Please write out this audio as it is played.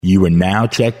You are now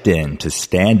checked in to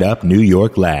Stand Up New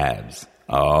York Labs.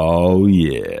 Oh,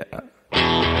 yeah.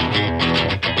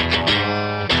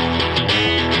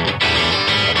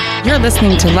 You're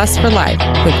listening to Lust for Life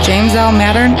with James L.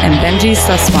 Mattern and Benji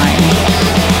Susswine.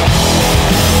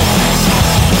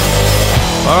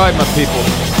 All right, my people.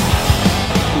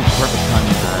 Ooh, perfect timing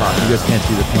with the clock. You guys can't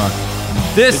see the clock.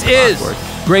 This is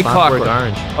Great Clockwork.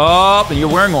 Orange. Oh, and you're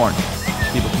wearing orange.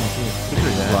 People can't see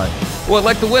it. Right. Well,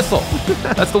 like the whistle.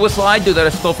 That's the whistle I do that I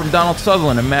stole from Donald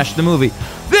Sutherland and mashed the movie.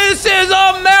 This is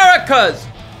America's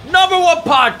 #1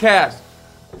 podcast.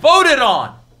 Voted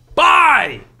on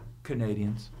by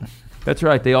Canadians. That's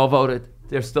right. They all voted.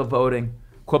 They're still voting.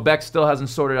 Quebec still hasn't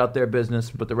sorted out their business,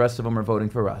 but the rest of them are voting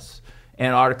for us.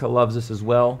 Antarctica loves us as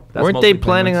well. That's Weren't they mostly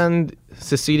planning penguins. on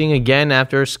seceding again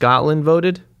after Scotland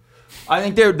voted? I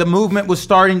think the movement was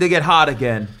starting to get hot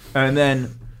again. And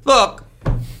then, look,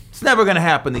 it's never going to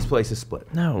happen. These places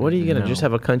split. No, what are you going to just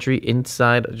have a country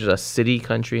inside, just a city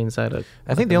country inside a...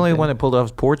 I think the only one that pulled off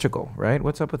is Portugal, right?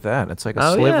 What's up with that? It's like a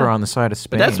Oh, sliver yeah. on the side of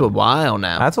Spain. But that's a while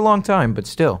now. That's a long time, but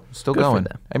still Good for going.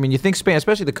 them. I mean, you think Spain,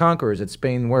 especially the conquerors that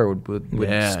Spain would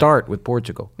Yeah. start with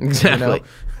Portugal. Exactly.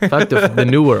 You know? Fuck the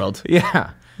New World.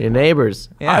 Yeah. Your neighbors.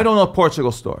 Yeah. I don't know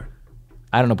Portugal's story.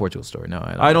 I don't know Portugal's story. No,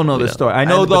 I don't know the story. I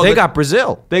know but though they that got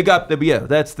Brazil. They got the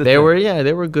that's the They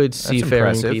thing. were good That's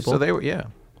seafaring impressive. people. So they were, yeah.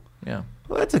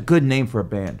 Well, that's a good name for a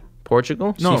band.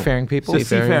 Portugal? No. Seafaring people? The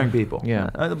seafaring people. Yeah.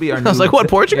 That'll be our I was new- like, what,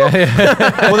 Portugal?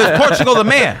 Well, there's Portugal the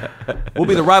man. We'll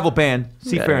be the rival band,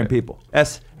 Seafaring People.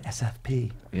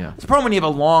 SFP. Yeah. It's a problem when you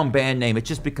have a long band name. It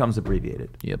just becomes abbreviated.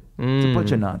 Yep. It's a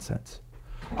bunch of nonsense.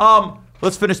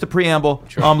 Let's finish the preamble.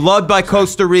 Loved by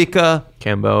Costa Rica,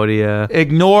 Cambodia.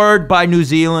 ignored by New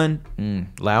Zealand.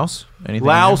 Laos? Anything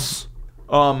Laos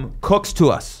cooks to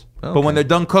us. But when they're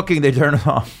done cooking, they turn it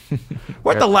off.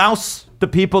 Weren't the Laos the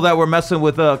people that were messing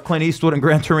with Clint Eastwood and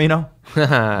Gran Torino? I don't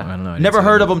know. I didn't Never see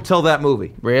heard that. of them till that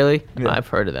movie. Really? Yeah. I've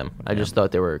heard of them. I just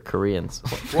thought they were Koreans.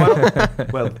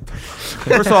 Well,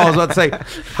 first of all, I was about to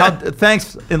say,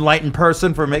 thanks, enlightened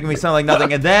person, for making me sound like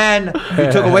nothing. And then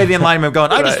you took away the enlightenment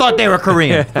going, I just thought they were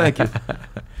Korean. Thank you.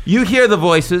 You hear the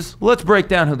voices. Let's break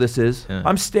down who this is. Yeah.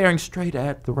 I'm staring straight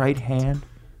at the right hand,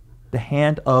 the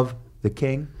hand of the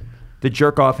king, the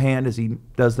jerk-off hand as he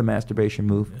does the masturbation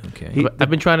move. Okay. I've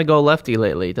been trying to go lefty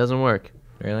lately. It doesn't work.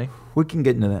 Really? We can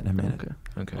get into that in a minute.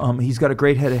 Okay. He's got a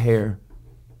great head of hair.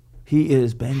 He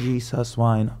is Benji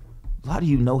Susswine. A lot of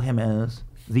you know him as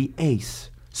the Ace.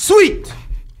 Sweet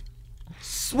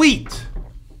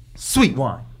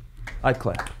wine. I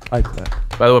clap. By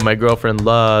the way, my girlfriend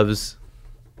loves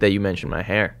that you mention my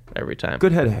hair every time.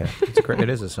 Good head of hair. It's great. It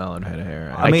is a solid head of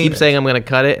hair. I mean- keep saying I'm going to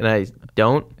cut it, and I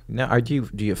don't. Now, do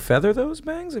you feather those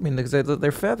bangs? I mean, because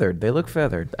they're feathered. They look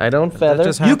feathered. I don't That feather.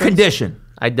 just You happens? condition.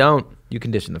 I don't. You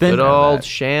condition the Then- Good feather out of old that.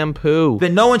 shampoo.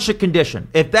 Then no one should condition.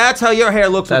 If that's how your hair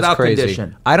looks That's without crazy.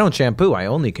 condition. I don't shampoo. I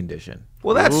only condition.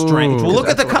 Well, that's strange. Well, look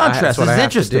at the contrast. That's what I It's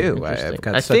have to interesting. do. I've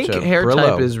got I such think a hair Brillo.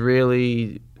 type is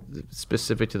really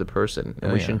specific to the person,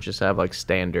 and Oh, we yeah. shouldn't just have like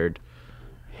standard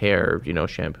hair,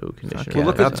 shampoo, conditioner. Yeah,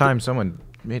 look at about time someone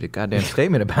made a goddamn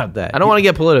statement about that. I don't want to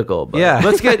get political, but Yeah.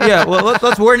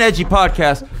 We're an edgy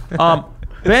podcast.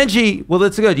 Benji, well,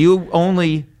 that's good. You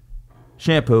only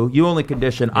shampoo. You only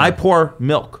condition. I pour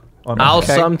milk on my I'll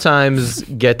hair. sometimes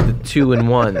get the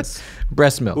 2-in-1s.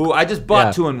 breast milk. Ooh, I just bought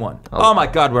Yeah. 2-in-1. Oh my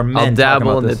God, we're men. I'll talking dabble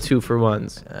about in the this.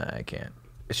 2-for-1s. I can't.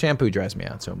 Shampoo drives me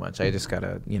out so much. I just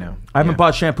gotta, I haven't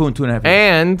bought shampoo in 2.5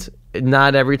 years. And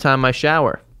not every time I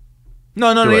shower.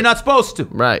 No, do you're it. not supposed to.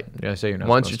 Right. Yeah, I say you're not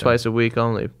Once or supposed to. twice a week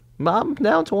only. I'm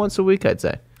down to once a week, I'd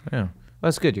say. Yeah,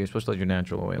 that's good. You're supposed to let your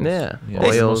natural oils. Yeah. That's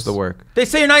Oils. most of the work. They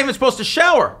say you're not even supposed to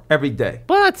shower every day.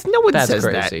 But no one That's says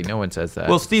crazy. that. No one says that.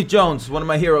 Well, Steve Jones, one of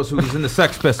my heroes, who's in the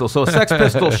Sex Pistols. So a Sex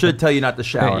Pistol should tell you not to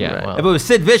shower. Yeah, right. well. If it was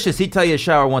Sid Vicious, he'd tell you to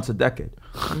shower once a decade.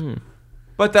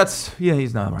 But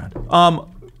he's not around.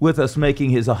 With us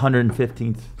making his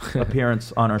 115th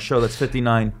appearance on our show. That's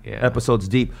 59 episodes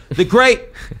deep. The great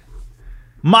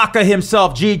Maka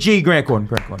himself, GG Grant Gordon.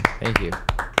 Thank you.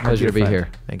 Pleasure to be friend. here.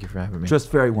 Thank you for having me. Just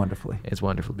very wonderfully. It's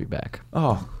wonderful to be back.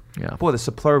 Oh, Yeah. boy, the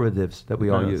superlatives that we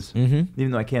all Yes. use.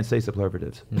 Even though I can't say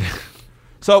superlatives.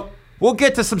 So we'll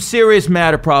get to some serious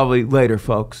matter probably later,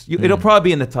 folks. It'll probably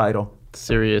be in the title.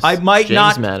 Serious. I might James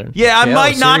not. Matter. Yeah, I Yeah,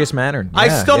 might not. serious matter. I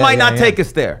Yeah, still yeah, might yeah, not yeah. take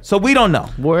us there. So we don't know.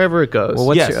 Wherever it goes. Well,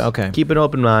 what's Yes. your, okay. Keep an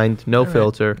open mind. No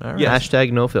filter. Yes.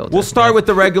 Hashtag no filter. We'll start with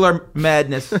the regular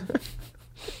madness.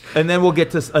 and then we'll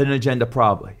get to an agenda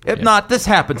probably. If not, this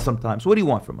happens sometimes. What do you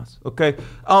want from us? Okay.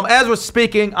 As we're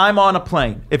speaking, I'm on a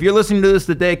plane. If you're listening to this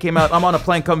the day it came out, I'm on a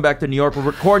plane coming back to New York. We're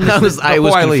recording this I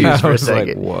was before I leave. confused for a was like,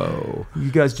 second. whoa.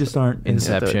 You guys just aren't in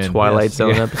Inception. The Twilight Yes.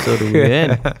 Zone Yeah. episode we were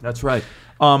in. That's right.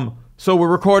 So we're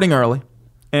recording early,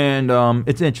 and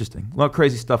it's interesting. A lot of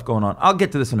crazy stuff going on. I'll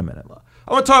get to this in a minute.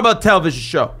 I want to talk about a television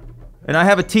show. And I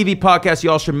have a TV podcast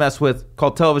y'all should mess with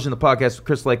called Television, the Podcast with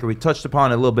Chris Laker. We touched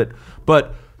upon it a little bit.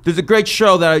 But there's a great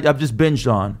show that I've just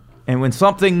binged on. And when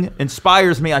something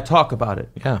inspires me, I talk about it.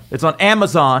 Yeah. It's on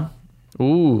Amazon.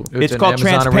 Ooh. It's an called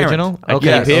Amazon Transparent. Original? I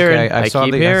Okay, keep hearing. okay. I saw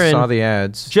the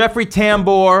ads. Jeffrey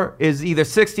Tambor is either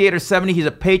 68 or 70. He's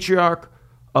a patriarch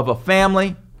of a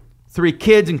family, 3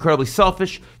 kids, incredibly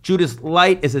selfish. Judith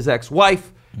Light is his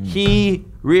ex-wife. He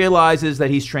realizes that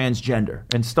he's transgender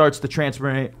and starts the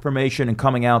transformation and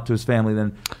coming out to his family.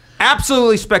 Then,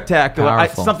 absolutely spectacular.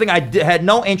 Powerful. Something I had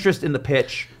no interest in the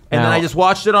pitch, and then Now- I just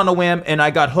watched it on a whim, and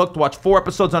I got hooked. Watched 4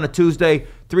 episodes on a Tuesday.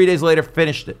 3 days later,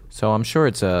 finished it. So I'm sure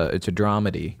it's a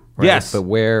dramedy. Right? Yes. But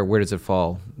where does it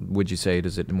fall? Would you say,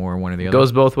 does it more one or the other?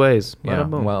 Goes both ways. Yeah. Bada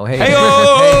boom. Well, hey.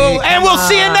 Hey-o! Hey, And come we'll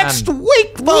see you on. next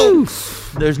week,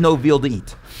 folks. There's no veal to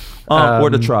eat or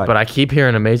to try. But I keep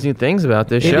hearing amazing things about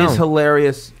this It show. is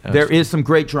hilarious. There is some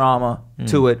great drama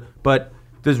to it, but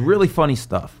there's really funny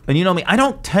stuff. And you know me, I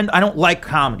don't like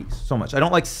comedies so much. I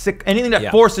don't like anything that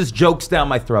Yeah. forces jokes down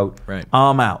my throat. Right.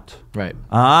 I'm out. Right.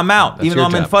 I'm out, That's even though your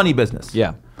I'm in job. funny business.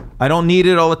 Yeah. I don't need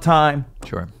it all the time.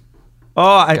 Sure.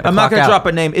 Oh, I'm not clock going to out. drop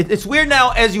a name. It's weird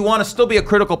now, as you want to still be a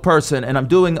critical person, and I'm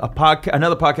doing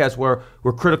another podcast where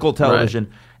we're critical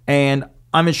television, and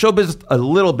I'm in show business a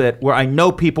little bit where I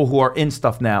know people who are in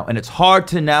stuff now, and it's hard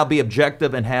to now be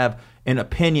objective and have an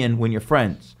opinion when you're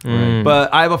friends.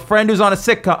 But I have a friend who's on a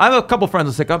sitcom. I have a couple friends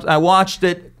on sitcoms. I watched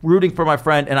it, rooting for my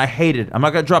friend, and I hated it. I'm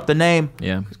not going to drop the name.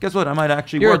 Yeah. 'Cause guess what? I might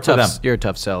actually You're a work for them.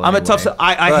 tough seller. I'm a anyway. tough.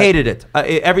 I hated it.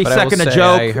 Every But I will second a say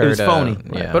joke. I It heard, was phony.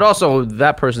 yeah. But also,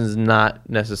 that person's not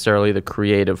necessarily the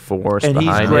creative force And he's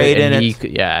behind great it. in and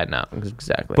it. Yeah, no,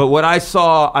 exactly. But what I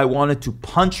saw, I wanted to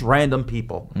punch random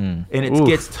people, and it Oof.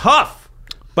 gets tough.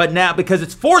 But now, because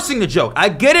it's forcing the joke, I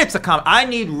get it's a comedy. I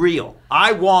need real.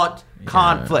 I want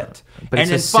conflict, But and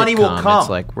then it's a funny will sitcom. come. It's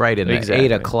like right in Exactly.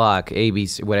 at 8 o'clock,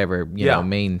 ABC, whatever. You Yeah. know,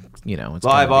 main. You know, it's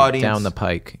Live gonna be audience. down the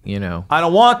pike. You know. I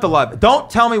don't want the live. Don't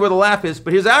tell me where the laugh is.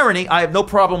 But here's the irony: I have no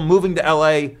problem moving to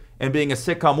LA and being a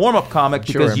sitcom warm-up comic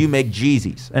because Sure. you make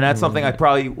Jeezys, and that's something I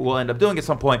probably will end up doing at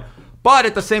some point. But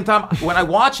at the same time, when I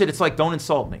watch it, it's like, don't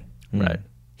insult me. right.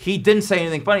 He didn't say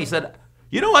anything funny. He said,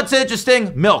 "You know what's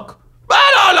interesting? Milk." La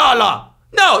la la la.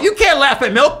 No, you can't laugh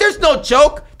at milk. There's no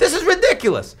joke. This is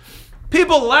ridiculous.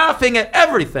 People laughing at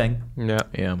everything. Yeah.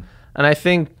 Yeah. And I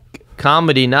think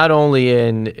comedy, not only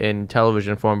in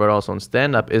television form but also in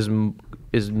stand-up,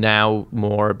 is now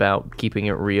more about keeping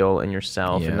it real and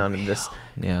yourself, Yeah. and none of this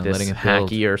Yeah, this letting it build.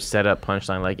 hacky or set up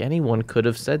punchline. Like, anyone could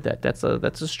have said that. That's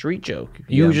a street joke.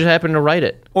 You Yeah. just happen to write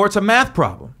it. Or it's a math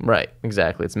problem. Right.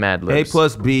 Exactly. It's Mad A Libs.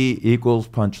 plus B equals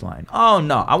punchline. Oh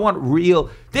no, I want real.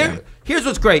 Here's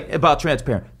what's great about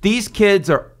Transparent. These kids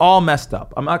are all messed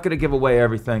up. I'm not going to give away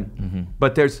everything,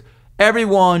 but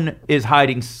everyone is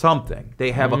hiding something.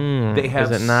 They have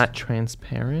Is it not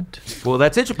transparent? Well,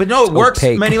 that's interesting, but no, it works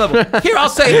opaque. many levels. Here, I'll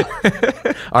say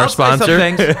Our I'll say some sponsor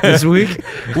things. this week.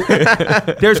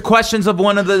 There's questions of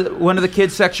one of the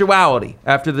kids' sexuality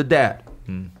after the dad.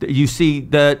 You see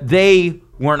that they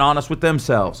weren't honest with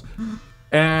themselves,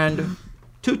 and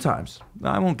 2 times.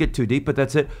 I won't get too deep, but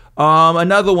that's it.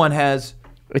 Another one has,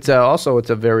 It's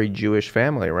a very Jewish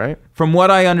family, right? from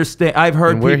what I understand, I've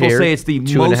heard And we're people here, say it's the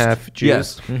 2.5 Jews,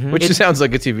 Yes, which sounds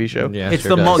like a TV show. Yeah. it's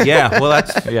sure the does. most. Yeah, well,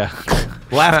 that's Yeah.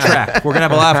 laugh track. We're gonna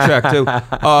have a laugh track too.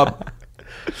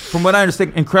 From what I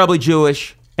understand, incredibly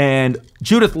Jewish, and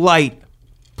Judith Light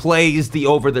plays the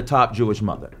over-the-top Jewish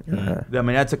mother. I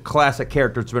mean, that's a classic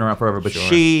character that's been around forever, but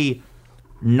she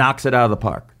knocks it out of the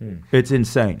park. It's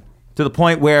insane, to the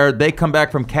point where they come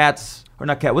back from Cats, or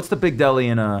not Cat. What's the big deli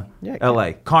in L.A.?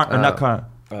 Not Car.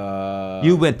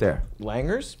 You went there?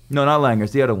 Langers? No, not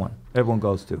Langer's. The other one. Everyone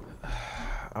goes to.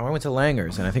 I went to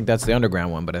Langers, and I think that's the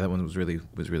underground one, but that one was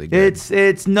really good.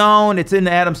 It's known. It's in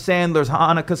Adam Sandler's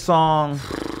Hanukkah song.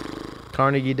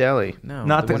 Carnegie Deli. no,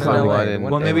 Not the one in Carnegie. LA, one the in-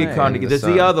 one Well, in maybe LA. Carnegie. the There's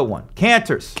Sun. the other one.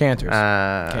 Cantor's. Cantors.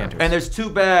 Cantors. And there's 2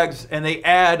 bags, and they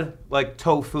add like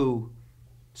tofu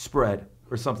spread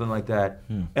or something like that.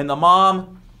 And the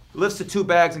mom lifts the 2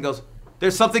 bags and goes,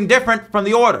 "There's something different from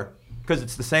the order," because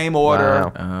it's the same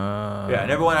order. Wow. Yeah, and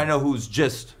everyone I know who's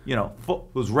just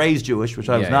who's raised Jewish, which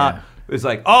I was Yeah, not, is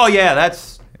like, "Oh yeah,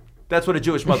 that's what a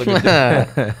Jewish mother could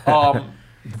do."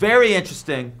 Very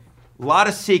interesting. A lot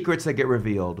of secrets that get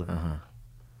revealed.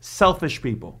 selfish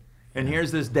people. And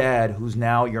here's this dad who's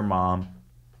now your mom.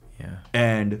 Yeah.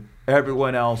 And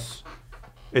everyone else,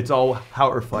 it's all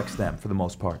how it reflects them for the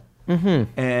most part.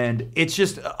 Mm-hmm. And it's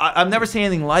just, I've never seen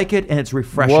anything like it, and it's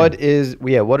refreshing.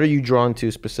 What are you drawn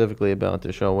to specifically about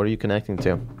the show? What are you connecting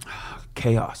to?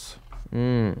 Chaos.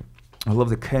 I love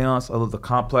the chaos. I love the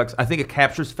complex. I think it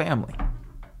captures family.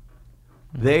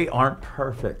 They aren't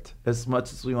perfect as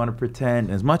much as we want to pretend.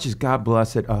 As much as God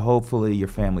bless it, hopefully your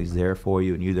family's there for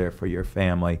you and you're there for your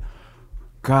family.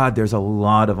 God, there's a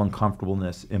lot of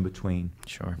uncomfortableness in between.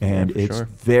 Sure. And it's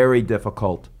very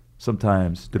difficult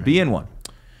sometimes to be in one.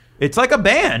 It's like a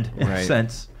band in a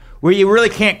sense where you really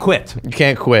can't quit. You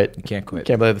can't quit. You can't quit.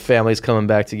 Can't believe the family's coming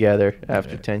back together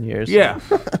after 10 years. Yeah.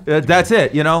 That's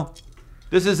it, you know?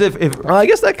 This is if Well, I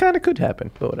guess that kind of could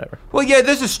happen, but whatever. well, yeah,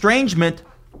 there's estrangement,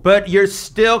 but you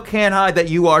still can't hide that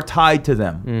you are tied to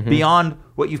them beyond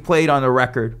what you've played on the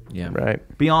record, Yeah.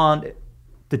 Right. beyond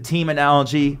the team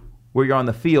analogy where you're on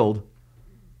the field.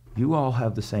 You all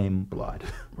have the same blood.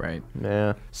 Right.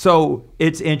 Yeah. So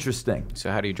it's interesting.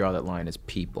 So how do you draw that line as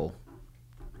people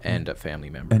and a family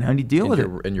member? And how do you deal with it?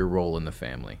 And your role in the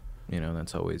family. You know,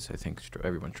 that's always, I think,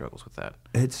 everyone struggles with that.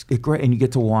 It's great, and you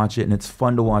get to watch it, and it's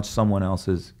fun to watch someone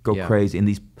else's go Yeah. crazy. And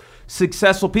these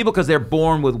successful people, because they're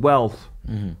born with wealth,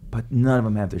 but none of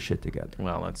them have their shit together.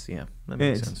 Well, that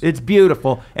makes sense. It's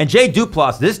beautiful. And Jay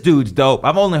Duplass, this dude's dope.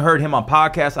 I've only heard him on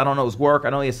podcasts. I don't know his work. I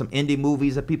know he has some indie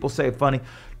movies that people say are funny.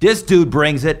 This dude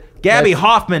brings it. Gabby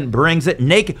Hoffman brings it.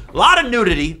 Naked. A lot of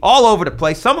nudity all over the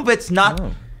place. Some of it's not.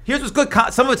 Here's what's good.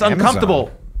 Some of it's uncomfortable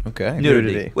Okay.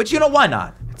 nudity. Which, you know, why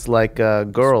not? It's like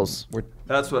girls.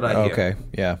 That's what I hear. Okay.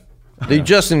 Yeah. They're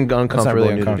just uncomfortable. That's not really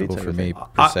nudity uncomfortable type for of me, thing.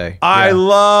 per se. I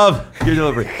love your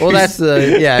delivery. Well, that's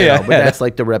the I know, but that's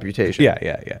like the reputation. Yeah.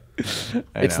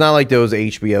 It's not like those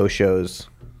HBO shows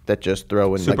that just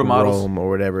throw in like Supermodels. Rome or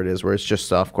whatever it is, where it's just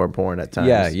softcore porn at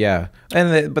times. Yeah.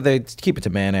 But they keep it to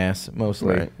man ass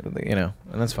mostly. Right. You know,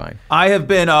 and that's fine. I have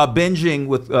been binging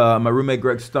with my roommate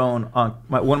Greg Stone on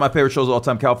one of my favorite shows of all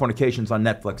time, Californication's on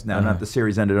Netflix now. Not the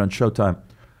series ended on Showtime.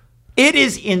 It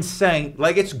is insane.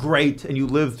 Like, it's great, and you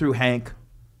live through Hank.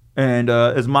 And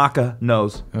as Maka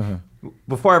knows,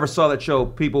 before I ever saw that show,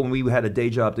 people, when we had a day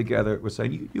job together, were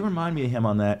saying, you remind me of him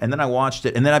on that. And then I watched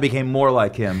it, and then I became more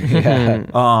like him.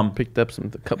 Picked up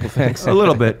a couple things. A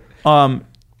little bit.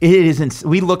 It is.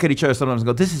 We look at each other sometimes and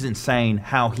go, "This is insane."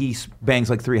 How he bangs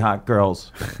like 3 hot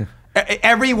girls.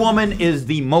 Every woman is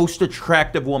the most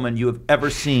attractive woman you have ever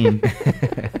seen,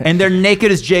 and they're naked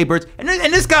as jaybirds. And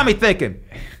this got me thinking: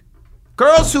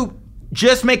 girls who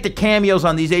just make the cameos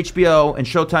on these HBO and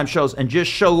Showtime shows and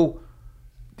just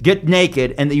get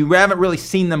naked, and you haven't really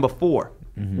seen them before.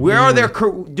 Where are their?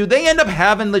 Do they end up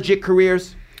having legit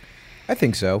careers? I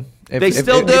think so. They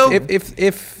still do?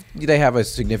 If they have a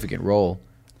significant role,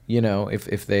 you know, if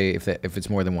it's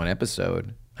more than one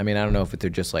episode. I mean, I don't know if they're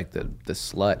just like the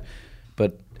slut,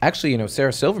 but actually, you know,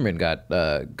 Sarah Silverman got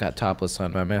topless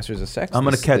on My Masters of Sex. I'm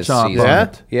gonna catch this up season. on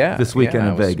it. Yeah, this weekend I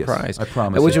in was Vegas. surprised. I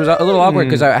promise. Which was a little awkward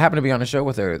because I happened to be on a show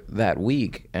with her that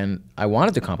week, and I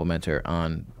wanted to compliment her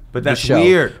on. But the that's show.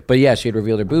 weird. But yeah, she had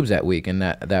revealed her boobs that week, and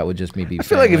that would just me be. I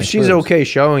feel like if she's okay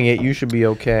showing it, you should be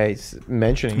okay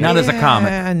mentioning Not it. as a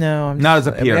comic. No, Not as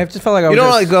a peer. I just felt like I You was don't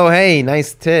just, like go, hey,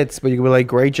 nice tits, but you can be like,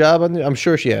 great job on it. I'm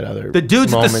sure she had other. The dudes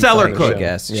at the moments cellar on the could. show.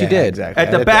 Yes, she Yeah, did. exactly.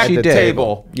 At the back she of the did.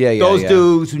 table. Yeah, Those yeah.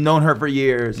 dudes who've known her for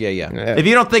years. Yeah. Yeah. If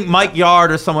you don't think Mike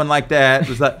Yard or someone like that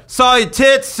was like, saw your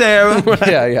tits, Sarah.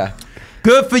 yeah.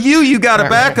 Good for you. You got a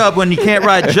backup when you can't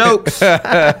write jokes.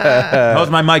 That was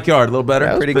my Mike Yard. A little better.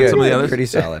 Pretty than good. Some of the others. Pretty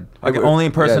solid. I can only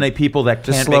impersonate people that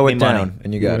Just can't slow make it me down, money.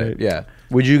 and you got it. Yeah.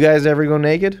 Would you guys ever go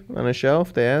naked on a show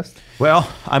if they asked? Well,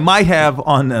 I might have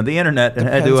on the internet and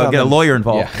had to Depends on get a the- lawyer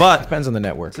involved. Yeah. But Depends on the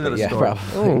network. another but yeah, story.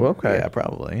 probably. Oh, okay. Yeah,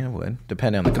 probably. It would.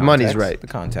 Depending on the The context. money's right. The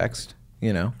context.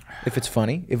 You know, if it's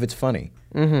funny, if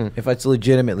it's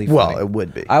legitimately funny. Well, it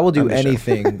would be. I will do I'm sure.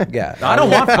 anything. Yeah. I don't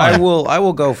want funny. I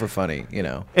will go for funny, you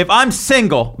know. if I'm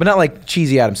single, But not like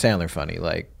cheesy Adam Sandler funny,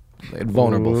 like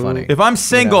vulnerable funny. if I'm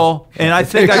single and I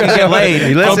think I can get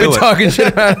laid, I'll do it. talking shit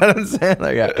about Adam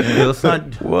Sandler. Yeah. Let's not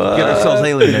get ourselves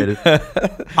alienated.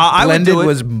 I would Blended do it.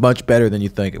 was much better than you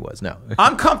think it was. No.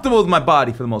 I'm comfortable with my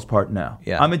body for the most part now.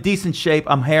 Yeah. I'm in decent shape.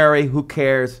 I'm hairy. Who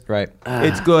cares? Right.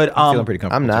 It's good. I'm feeling pretty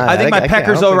comfortable. I'm not. I think my I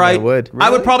pecker's don't all think I right. would.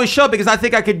 I would probably show it because I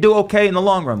think I could do okay in the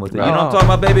long run with it. You know what I'm Oh. talking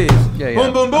about, baby? Yeah.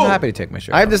 Boom, boom, boom. I'm happy to take my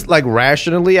shirt I off. just like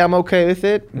rationally, I'm okay with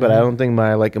it, but I don't think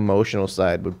my like emotional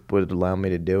side would allow me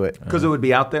to do it. Because it would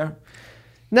be out there.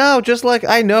 No, just like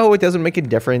I know it doesn't make a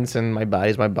difference, and my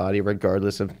body's my body,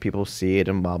 regardless if people see it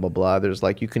and blah blah blah. There's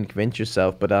like you can convince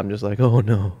yourself, but I'm just like, oh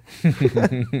no,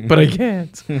 but I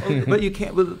can't. But you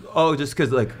can't. Just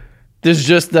because like. There's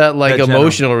just that like That general.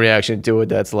 emotional reaction to it.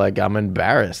 That's like I'm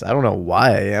embarrassed. I don't know why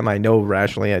I am. I know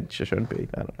rationally I shouldn't be.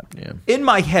 I don't know. Yeah. In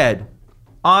my head,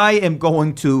 I am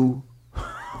going to.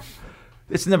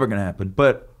 It's never going to happen,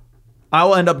 but I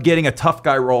will end up getting a tough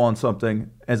guy role on something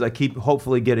as I keep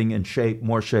hopefully getting in shape,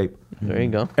 more shape. There you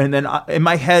go. And then in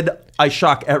my head, I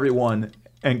shock everyone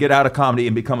and get out of comedy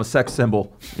and become a sex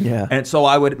symbol. Yeah. And so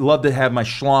I would love to have my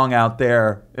schlong out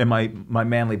there in my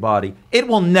manly body. It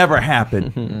will never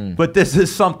happen, but this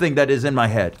is something that is in my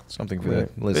head. Something for the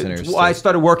listeners. It's why I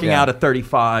started working Yeah. out at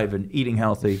 35 and eating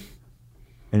healthy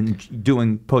and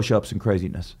doing push-ups and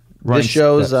craziness. Running This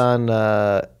show's steps.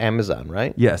 on Amazon,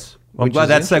 right? Yes. I'm Which glad is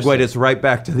that segued interesting. us right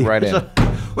back to the Right in.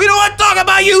 We don't want to talk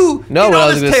about you. No, You what know I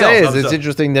was this going to tale. say is I'm it's sorry.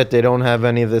 interesting that they don't have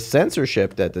any of the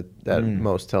censorship that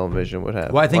most television would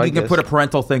have. Well, I think you can guess. put a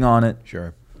parental thing on it.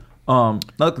 Sure.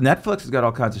 Look, Netflix has got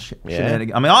all kinds of Yeah.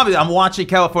 shenanigans. I mean, obviously, I'm watching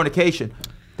Californication.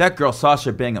 That girl,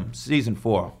 Sasha Bingham, season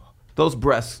 4. Those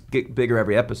breasts get bigger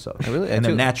every episode. Really? And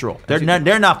they're I do- natural. I do-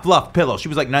 They're not fluff pillows. She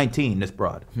was like 19, this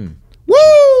broad.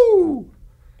 Woo!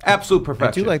 Absolute I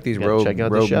perfection. do like these Yeah, rogue check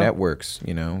out the show. networks,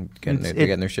 they're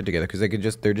getting their shit together because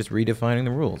they're just redefining the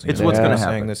rules. It's know? what's They're gonna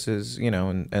saying happen. This is,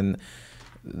 and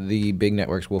the big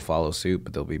networks will follow suit,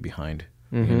 but they'll be behind.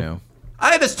 You know,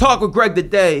 I had this talk with Greg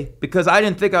today because I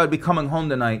didn't think I would be coming home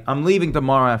tonight. I'm leaving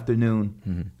tomorrow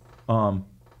afternoon.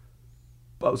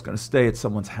 I was going to stay at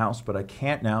someone's house, but I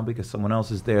can't now because someone else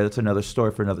is there. That's another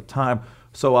story for another time.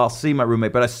 So I'll see my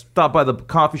roommate. But I stopped by the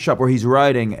coffee shop where he's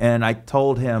writing, and I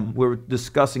told him we were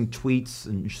discussing tweets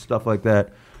and stuff like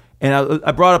that. And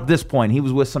I brought up this point. He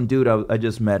was with some dude I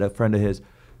just met, a friend of his.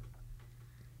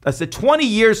 I said, 20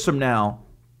 years from now,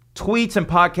 tweets and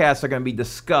podcasts are going to be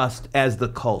discussed as the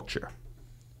culture.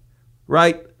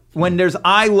 Right? When there's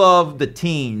I Love the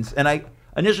Teens, and I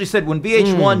initially said when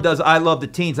VH1 does I Love the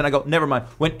Teens, and I go, never mind.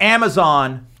 When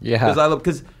Amazon does I Love,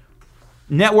 because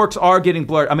networks are getting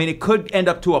blurred. I mean, it could end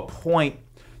up to a point.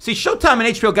 See, Showtime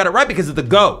and HBO got it right because of the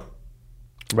Go.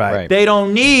 Right. They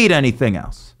don't need anything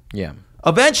else. yeah.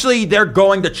 Eventually, they're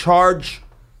going to charge.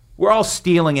 We're all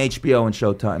stealing HBO and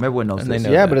Showtime. Everyone knows And they this.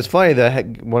 know Yeah, that. but it's funny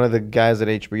that one of the guys at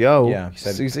HBO, Yeah,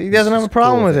 he doesn't have a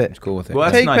problem with it. He's cool with it. Well,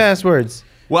 that's Take nice. passwords.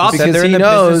 Well, I'll He say said they're in he the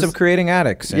knows. business of creating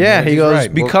addicts. and Yeah, he he's goes,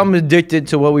 right. become addicted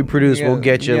to what we produce. Yeah, We'll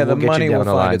get you. Yeah, we'll the get money you down will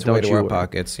the find line. its way Don't to you our worry.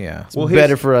 pockets. Yeah. Well, here's-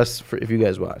 Better for us if you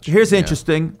guys watch. Here's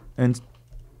interesting, and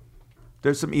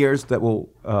there's some ears that will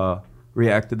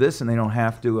react to this, and they don't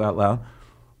have to out loud.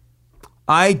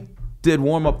 I did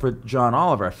warm up for John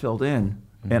Oliver. I filled in,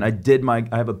 and I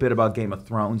have a bit about Game of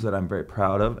Thrones that I'm very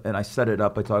proud of, and I set it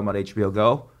up by talking about HBO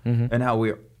Go and how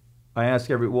I ask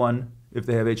everyone if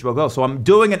they have HBO Go. So I'm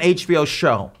doing an HBO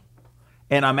show,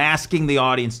 and I'm asking the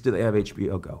audience, do they have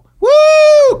HBO Go? Woo!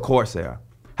 Of course they are.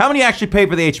 How many actually pay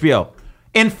for the HBO?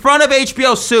 In front of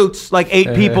HBO Suits, like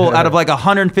 8 people out of like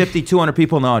 150, 200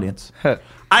 people in the audience.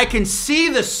 I can see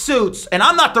the suits, and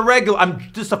I'm not the regular. I'm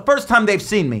just the first time they've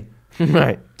seen me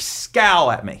Right. scowl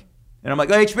at me. And I'm like,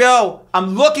 HBO,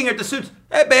 I'm looking at the suits.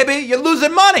 Hey, baby, you're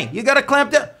losing money. You got to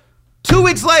clamp down. 2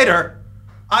 weeks later,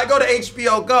 I go to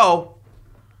HBO Go,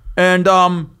 and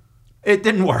it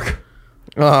didn't work.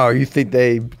 Oh, you think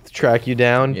they track you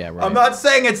down? Yeah, right. I'm not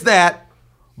saying it's that,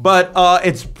 but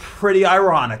it's pretty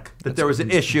ironic that there was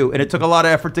an issue, and it took a lot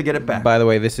of effort to get it back. By the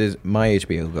way, this is my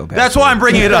HBO Go. That's why I'm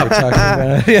bringing it up.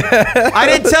 I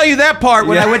didn't tell you that part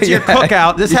when I went to your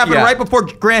cookout. This happened Yeah. right before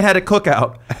Grant had a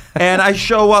cookout. And I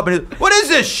show up and what is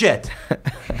this shit?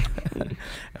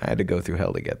 I had to go through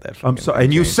hell to get that. I'm fucking sorry.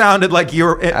 And you thing. sounded like you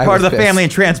were part was of the pissed. family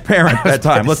and transparent at that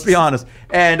time. Let's be honest.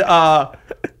 And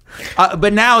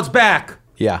but now it's back.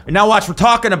 Yeah. And now watch, we're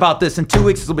talking about this. In 2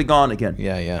 weeks, it'll be gone again.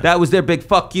 Yeah, yeah. That was their big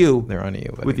fuck you. They're on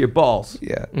you, buddy. with your balls.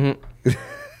 Yeah.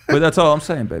 But that's all I'm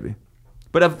saying, baby.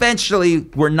 But eventually,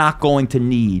 we're not going to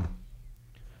need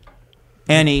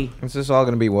any It's just all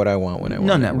going to be what I want when I want.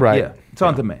 no it. network. Right. Yeah, it's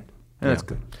on demand. And that's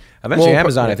good. Eventually, Well,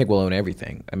 Amazon, yeah. I think, will own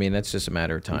everything. I mean, that's just a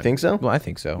matter of time. think so? Well, I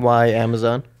think so. Why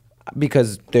Amazon?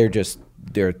 Because they're just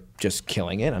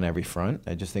killing it on every front.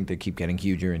 I just think they keep getting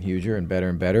huger and huger and better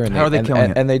and better. And How are they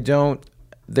killing it? And they don't.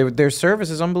 Their service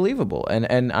is unbelievable.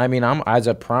 And I mean, I'm as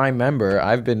a Prime member,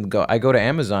 I go to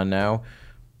Amazon now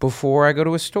before I go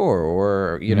to a store,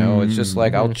 or it's just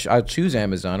like I'll choose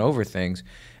Amazon over things.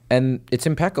 And it's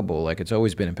impeccable. Like, it's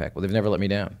always been impeccable. They've never let me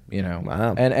down,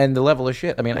 Wow. And the level of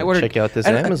shit. I mean, I ordered. check out this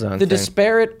and Amazon The thing.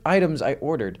 disparate items I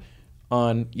ordered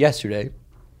on yesterday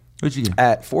What'd you get?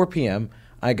 at 4 p.m.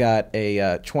 I got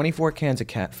a 24 cans of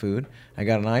cat food. I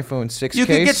got an iPhone 6 You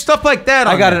case. can get stuff like that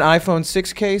on I got there. an iPhone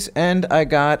 6 case, and I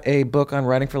got a book on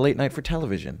writing for late night for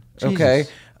television. Jesus. Okay,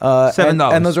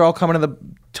 $7. and those are all coming to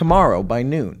tomorrow by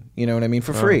noon. You know what I mean?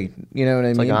 For free. You know what I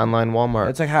It's mean? like online Walmart.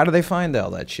 It's like, how do they find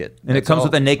all that shit? And it comes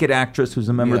with a naked actress who's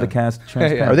a member of Yeah. the cast.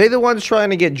 Are they the ones trying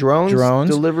to get drones?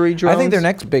 Delivery drones? I think their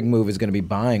next big move is going to be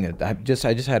buying it. I just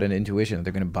had an intuition that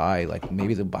they're going to buy, like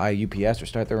maybe they'll buy UPS or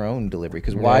start their own delivery.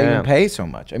 Because why Yeah. even pay so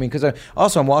much? I mean, because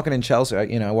also I'm walking in Chelsea.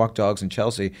 I walk dogs in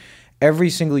Chelsea.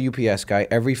 Every single UPS guy,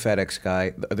 every FedEx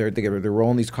guy, they're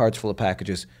rolling these carts full of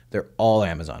packages. They're all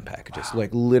Amazon packages.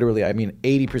 Like literally, I mean,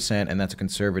 80%, and that's a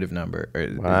conservative number.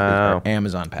 Are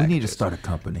Amazon We packages. need to start a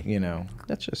company. You know.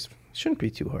 That's just shouldn't be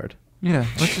too hard. Yeah,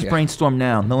 let's just brainstorm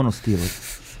now. No one will steal it.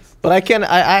 But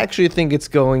I actually think it's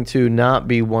going to not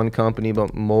be one company,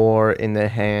 but more in the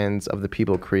hands of the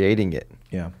people creating it.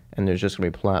 Yeah. And there's just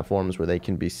going to be platforms where they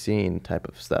can be seen, type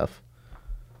of stuff.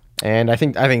 And I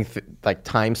think like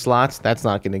time slots, that's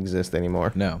not going to exist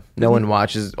anymore. No. No one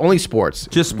watches, only sports.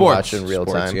 Just sports. Watch in real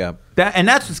Sports, time. yeah.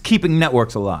 That's what's keeping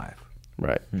networks alive.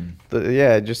 Right.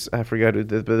 I forgot.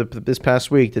 This past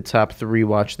week, the top 3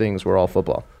 watch things were all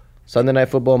football. Sunday Night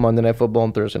Football, Monday Night Football,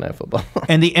 and Thursday Night Football.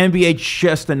 And the NBA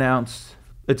just announced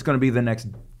it's going to be the next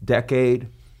decade.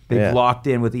 They've Yeah. locked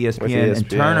in with ESPN, With and ESPN.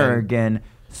 Turner again,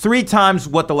 3 times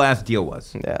what the last deal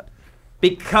was. Yeah.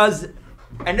 Because,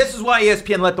 and this is why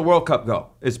ESPN let the World Cup go,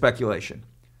 is speculation.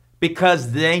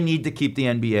 Because they need to keep the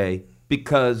NBA,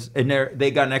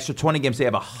 they got an extra 20 games. They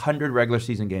have 100 regular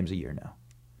season games a year now.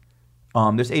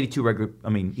 There's 82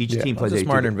 each team plays It's a 82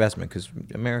 smarter games. investment because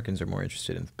Americans are more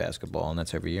interested in basketball, and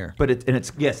that's every year. But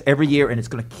it's every year, and it's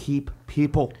going to keep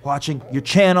people watching your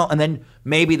channel, and then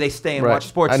maybe they stay and watch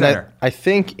Sports And Center. I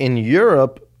think in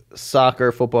Europe,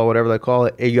 soccer, football, whatever they call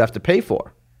it, you have to pay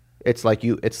for. It's like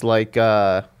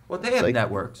Well, they have like-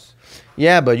 networks.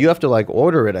 yeah, but you have to like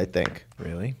order it. I think.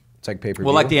 Really? It's like pay-per-view?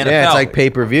 Well, like the NFL. Yeah, it's like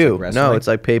pay-per-view. It's like No, wrestling? it's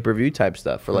like pay-per-view type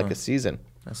stuff for like a season.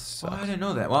 That Oh, sucks. I didn't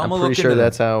know that. Well, I'm gonna pretty look sure into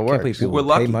that's that. how it Can't believe works. people We're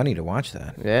lucky. pay money to watch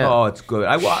that. Yeah. Oh, it's good.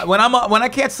 When I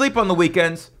can't sleep on the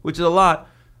weekends, which is a lot.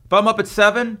 If I'm up at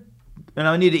 7 and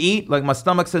I need to eat, like my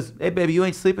stomach says, "Hey, baby, you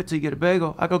ain't sleeping till you get a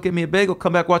bagel." I go get me a bagel,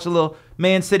 come back, watch a little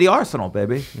Man City Arsenal,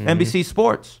 baby. Mm-hmm. NBC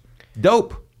Sports,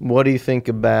 dope. What do you think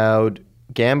about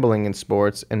gambling in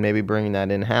sports and maybe bringing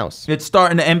that in house? It's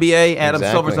starting the NBA. Adam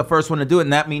Exactly. Silver's the first one to do it,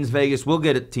 and that means Vegas will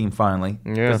get a team finally.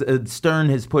 Yeah. Because Stern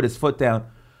has put his foot down.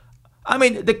 I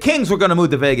mean, the Kings were going to move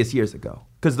to Vegas years ago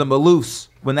because the Maloofs,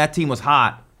 when that team was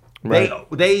hot, Right.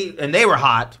 they were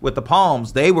hot with the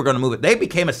Palms. They were going to move it. They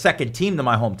became a second team to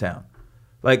my hometown.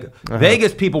 Like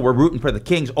Vegas people were rooting for the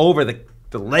Kings over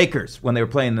the Lakers when they were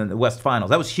playing in the West Finals.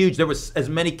 That was huge. There was as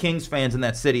many Kings fans in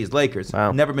that city as Lakers.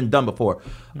 Wow. Never been done before.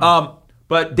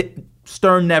 But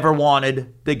Stern never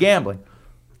wanted the gambling.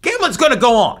 Gambling's going to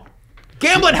go on.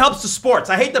 Gambling helps the sports.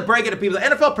 I hate to break it to people. The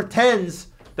NFL pretends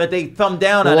that they thumb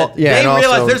down on Well, it. yeah, They and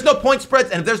realize also- there's no point spreads,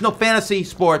 and if there's no fantasy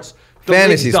sports, the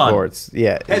Fantasy league's done. sports,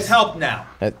 yeah, has helped now.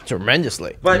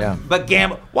 Tremendously. But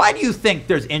gamble. Why do you think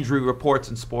there's injury reports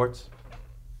in sports?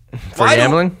 For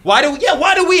gambling? Why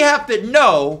do we have to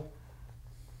know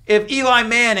if Eli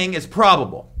Manning is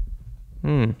probable?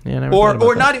 Yeah, never Or thought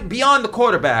about that. not beyond the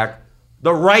quarterback,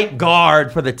 the right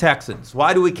guard for the Texans.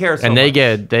 Why do we care so And much?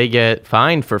 they get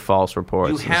fined for false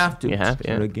reports. You have to. You have to.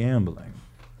 For the Yeah. gambling.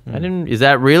 I didn't. Is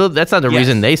that real? That's not the Yes.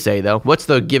 reason they say though. What's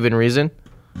the given reason?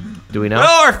 Do we know?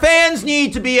 Well, our fans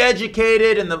need to be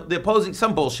educated, and the opposing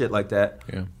some bullshit like that.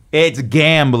 Yeah. It's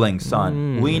gambling,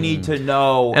 son. We need to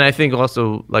know. And I think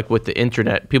also like with the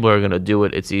internet, people are gonna do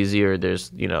it. It's easier.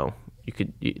 There's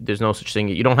there's no such thing.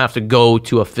 You don't have to go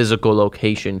to a physical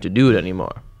location to do it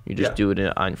anymore. You just Yeah. do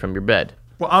it from your bed.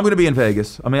 Well, I'm going to be in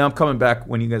Vegas. I mean, I'm coming back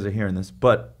when you guys are hearing this.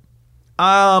 But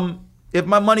if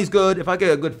my money's good, if I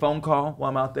get a good phone call while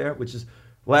I'm out there, which is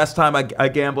last time I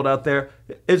gambled out there.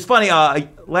 It's funny.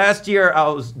 Last year, I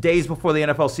was days before the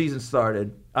NFL season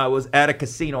started. I was at a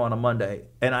casino on a Monday,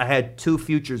 and I had 2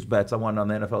 futures bets I wanted on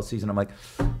the NFL season. I'm like,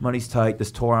 money's tight.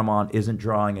 This tour I'm on isn't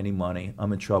drawing any money.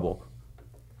 I'm in trouble.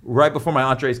 Right before my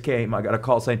entrees came, I got a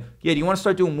call saying, "Yeah, do you want to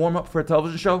start doing warm-up for a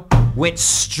television show?"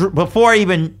 Before I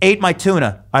even ate my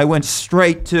tuna, I went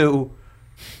straight to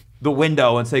the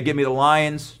window and said, "Give me the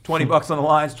Lions, $20 on the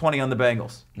Lions, 20 on the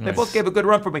Bengals." They both gave a good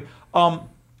run for me.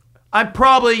 I'm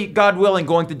probably, God willing,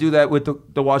 going to do that with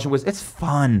the Washington Wizards. It's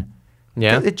fun.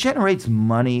 Yeah. It generates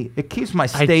money. It keeps my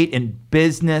state in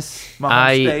business. My home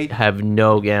I state. have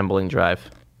no gambling drive.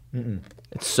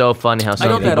 It's so funny how some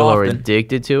don't that people are often.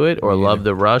 addicted to it or love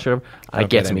the rush. It don't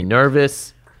gets get me any.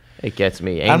 nervous. It gets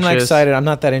me anxious. I'm not excited. I'm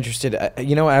not that interested.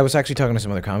 I was actually talking to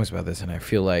some other comics about this, and I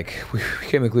feel like we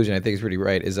came to the conclusion I think is pretty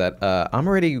right, is that I'm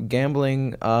already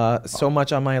gambling so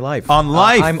much on my life. On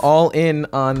life. I'm all in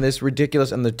on this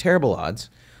ridiculous and the terrible odds.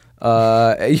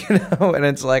 And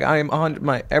it's like I'm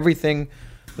on everything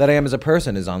that I am as a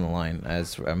person is on the line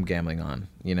as I'm gambling on,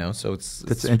 so it's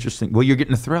That's interesting. Well, you're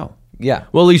getting a thrill. yeah.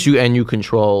 Well, at least you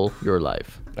control your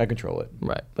life. I control it.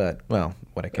 Right. But,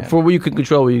 what I can. For what you can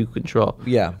control, what you can control.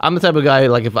 Yeah. I'm the type of guy,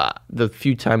 like, the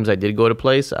few times I did go to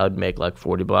place, I would make like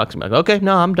 $40. I'm like, okay,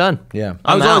 no, I'm done. Yeah.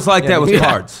 I was I'm always out. like that with me too.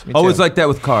 cards. Me too. Always like that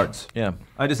with cards. Yeah.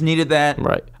 I just needed that.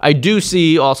 Right. I do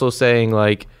see also saying,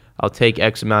 like, I'll take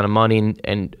X amount of money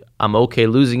and I'm okay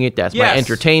losing it. That's my Yes.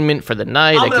 entertainment for the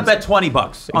night. I'm gonna bet $20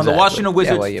 on the Exactly. Washington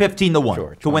Wizards, well, yeah. 15-1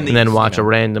 Sure, to win the and then East. watch a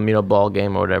random, ball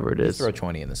game or whatever it is. Throw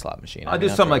 20 in the slot machine. I'll do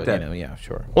something like that. Yeah,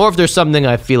 sure. Or if there's something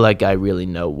I feel like I really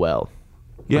know well.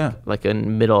 Yeah. Like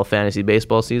in middle of fantasy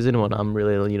baseball season when I'm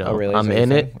really, Oh, really? Is I'm that your in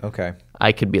thing? it. Okay.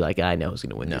 I could be like, I know who's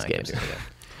going to win these I can't games. do that.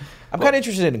 I'm kind of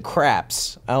interested in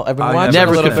craps. I've been I watching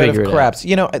never a little could bit figure of it out.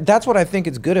 craps. That's what I think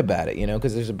is good about it.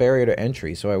 Because there's a barrier to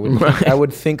entry. So I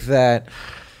would think that,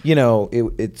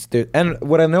 it's there. And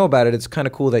what I know about it, it's kind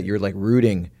of cool that you're like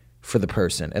rooting for the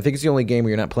person. I think it's the only game where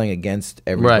you're not playing against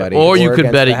everybody. Or you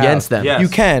could bet the against house. them. Yes. You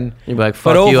can. You'd be like, But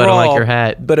fuck you, I don't like overall- your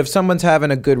hat. But if someone's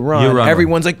having a good You run, run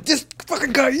everyone's like, this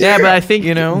fucking guy. Yeah, but I think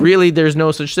you know. really there's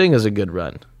no such thing as a good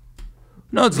run.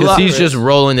 No, it's Because luck. he's just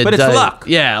rolling the But it's dice. luck.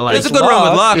 Yeah, like It's a good run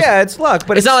with luck. Yeah, it's luck,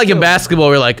 but it's not like in still- basketball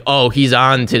where like, oh, he's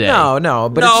on today. No, No.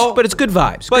 but it's good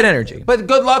vibes, good energy. But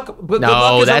good luck. But good No,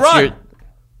 luck is that's a run. your-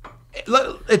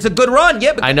 It's a good run,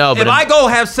 yeah. But I know, but if it- I go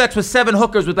have sex with 7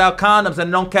 hookers without condoms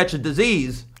and don't catch a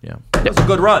disease, Yeah. that's a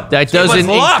good run. That It was doesn't.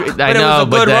 luck, I but it was know, a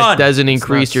but good that run. doesn't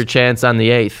increase nuts. your chance on the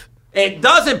 8th. It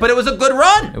doesn't, but it was a good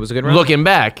run. It was a good run. Looking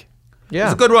back, yeah.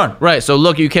 It's a good run. right? So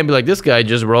look, you can't be like this guy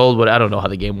just rolled. But I don't know how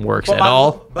the game works at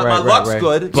all. But Right, my right, luck's right.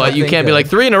 good. But you think can't be that- like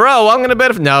 3 in a row. I'm gonna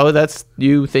bet. No, that's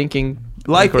you thinking.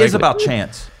 Life is incorrectly. about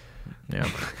chance. Yeah.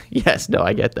 Yes, no,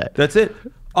 I get that. That's it.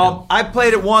 I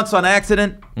played it once on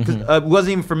accident. 'Cause, it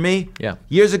wasn't even for me. Yeah.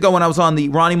 Years ago when I was on the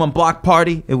Ronnie One Block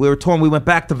Party and we were touring, we went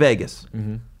back to Vegas.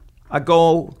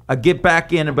 I get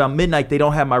back in about midnight. They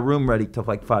don't have my room ready till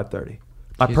like 5:30.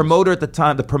 My promoter at the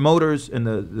time, the promoters and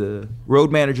the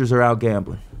road managers are out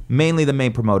gambling. Mainly the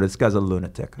main promoter. This guy's a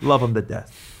lunatic. Love him to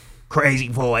death. Crazy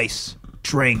voice.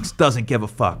 Drinks. Doesn't give a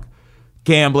fuck.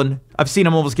 Gambling. I've seen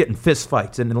him almost getting fist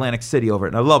fights in Atlantic City over it,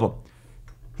 and I love him.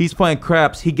 He's playing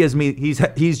craps. He gives me.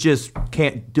 He's just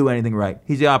can't do anything right.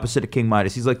 He's the opposite of King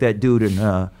Midas. He's like that dude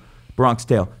in Bronx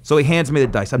Tale. So he hands me the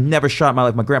dice. I've never shot in my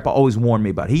life. My grandpa always warned me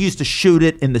about it. He used to shoot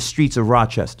it in the streets of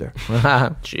Rochester,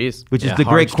 Jeez. which is Yeah, the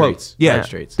hard great quote. streets. Yeah, Hard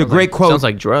streets. the great quote. Sounds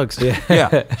like drugs.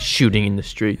 yeah. Shooting in the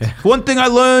streets. One thing I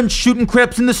learned: shooting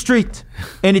craps in the street.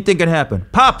 Anything can happen.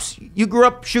 Pops, you grew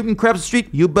up shooting craps in the street.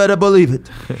 You better believe it.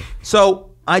 So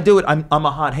I do it. I'm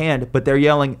a hot hand, but they're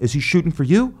yelling, is he shooting for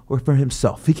you or for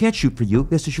himself? He can't shoot for you.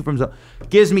 He has to shoot for himself.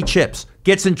 Gives me chips.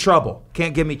 Gets in trouble.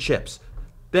 Can't give me chips.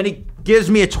 Then he gives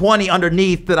me a 20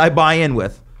 underneath that I buy in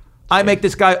with. I make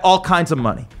this guy all kinds of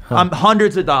money. I'm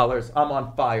hundreds of dollars. I'm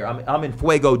on fire. I'm in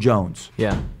Fuego Jones.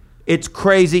 Yeah. It's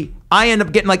crazy. I end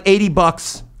up getting like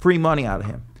 $80 free money out of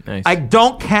him. Nice. I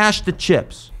don't cash the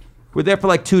chips. We're there for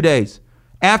like 2 days.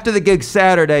 After the gig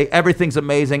Saturday, everything's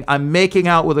amazing. I'm making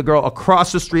out with a girl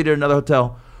across the street at another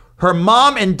hotel. Her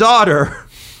mom and daughter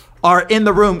are in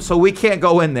the room, so we can't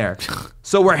go in there.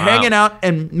 So we're hanging out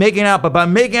and making out, but by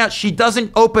making out, she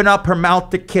doesn't open up her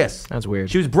mouth to kiss. That's weird.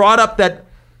 She was brought up that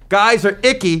guys are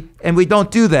icky, and we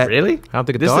don't do that. Really? I don't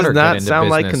think a This daughter does not got into sound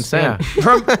like business. consent.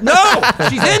 Yeah. No,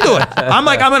 she's into it. I'm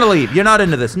like, I'm gonna leave. You're not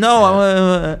into this.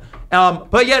 No,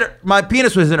 but yet my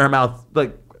penis was in her mouth like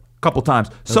a couple times.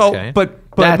 So, Okay. but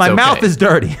That's my okay. mouth is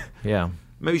dirty. Yeah.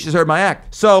 Maybe she's heard my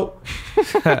act. So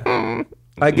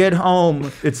I get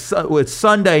home. It's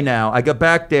Sunday now. I get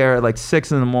back there at like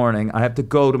 6 in the morning. I have to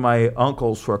go to my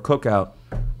uncle's for a cookout.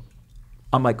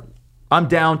 I'm like, I'm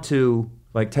down to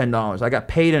like $10. I got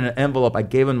paid in an envelope. I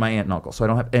gave him my aunt and uncle, so I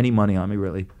don't have any money on me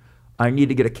really. I need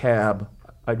to get a cab.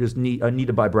 I need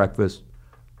to buy breakfast.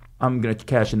 I'm gonna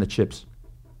cash in the chips.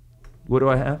 What do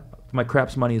I have? My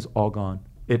craps money is all gone.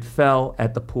 It fell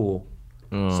at the pool.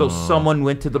 So someone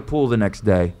went to the pool the next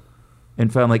day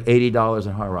and found like $80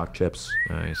 in Hard Rock chips.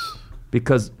 Nice.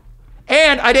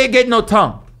 And I didn't get no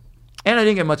tongue. And I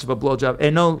didn't get much of a blowjob.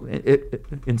 And no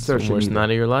insertion Worst either. night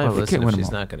of your life. Oh, Listen, can't if win she's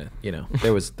them all. not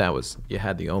gonna, you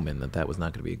had the omen that was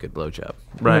not gonna be a good blowjob.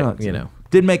 Right. Yeah, You know.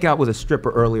 Did make out with a stripper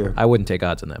earlier. I wouldn't take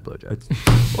odds on that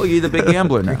blowjob. Well, you're the big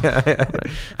gambler now.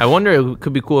 I wonder, it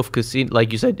could be cool if casino,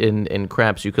 like you said, in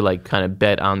craps, you could like kind of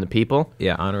bet on the people.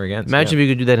 Yeah, on or against. Imagine if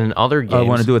you could do that in other games. I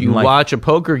wanna do it in You life. watch a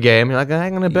poker game, you're like, I'm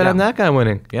going to bet on that guy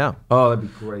winning. Yeah. Oh, that'd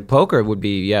be great. Poker would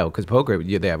be, because poker,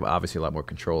 they have obviously a lot more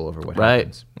control over what Right.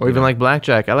 happens. Or even like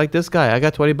blackjack. I like this guy. I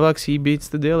got $20. He beats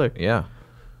the dealer. Yeah.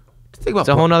 Think about It's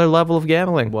a whole nother level of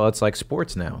gambling. Well, it's like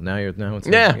sports now. Now it's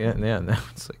Yeah. like, yeah. Now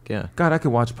it's like God, I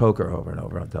could watch poker over and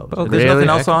over on television. Poker. There's Really? nothing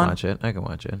else I on. can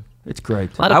watch it. It's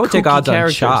great. A lot of I would take kooky odds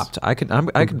characters. on Chopped.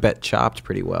 I could bet Chopped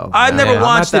pretty well. I've never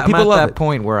watched it. People I'm love at that it.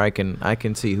 point where I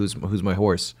can see who's my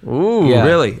horse. Ooh, Yeah.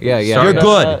 Really? Yeah. You're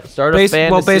good. Start a Based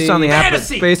fantasy. on the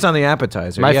Fantasy! based on the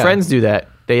appetizer. My yeah. friends do that.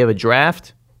 They have a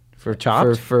draft for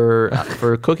Chopped.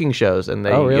 for cooking shows, and they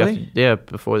Oh, you have really? to,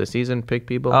 before the season pick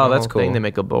people. Oh, the that's whole thing. cool. They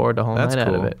make a board the whole That's night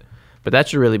out of cool. it. But that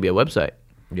should really be a website.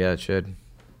 Yeah, it should.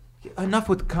 Enough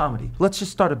with comedy. Let's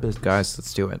just start a business. Guys,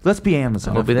 let's do it. Let's be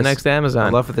Amazon. We'll be the next I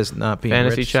Amazon. love this not being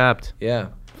Fantasy rich. Chopped. Yeah.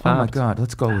 Oh my God,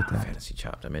 let's go with that. Fantasy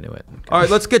Chopped. I'm into it. All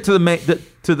right, let's get to the main.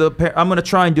 I'm gonna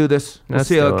try and do this. We'll Let's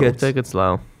see how do it We'll gets. take it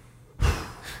slow.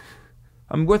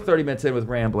 We're 30 minutes in with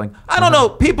rambling. I don't know.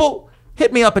 People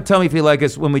hit me up and tell me if you like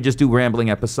us when we just do rambling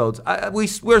episodes.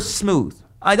 We're smooth.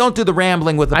 I don't do the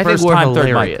rambling with the I think first we're time third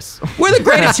hilarious. mic. We're the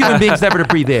greatest human beings ever to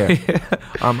breathe air.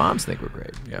 Our moms think we're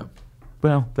great. Yeah.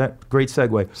 Well, that great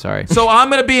segue. Sorry. So I'm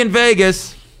gonna be in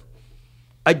Vegas.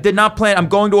 I did not plan. I'm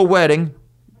going to a wedding.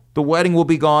 The wedding will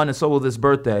be gone, and so will this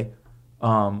birthday.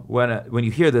 When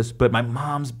you hear this, but my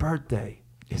mom's birthday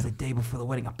is the day before the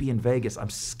wedding. I'll be in Vegas. I'm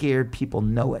scared people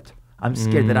know it. I'm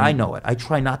scared that I know it. I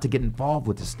try not to get involved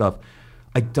with this stuff.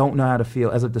 I don't know how to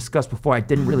feel. As I've discussed before, I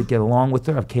didn't really get along with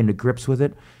her. I've came to grips with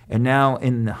it. And now,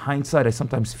 in hindsight, I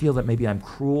sometimes feel that maybe I'm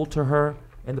cruel to her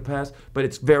in the past. But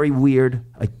it's very weird.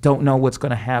 I don't know what's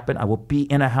going to happen. I will be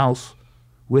in a house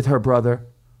with her brother,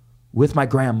 with my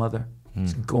grandmother.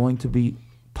 It's going to be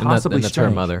possibly and that's her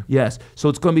strange. mother. Yes. So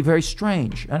it's going to be very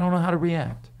strange. I don't know how to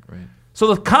react. Right.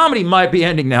 So the comedy might be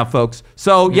ending now, folks.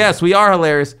 So yes, we are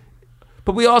hilarious,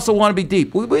 but we also want to be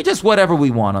deep. We just whatever we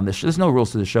want on this show. There's no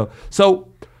rules to the show. So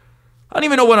I don't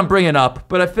even know what I'm bringing up,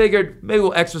 but I figured maybe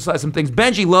we'll exercise some things.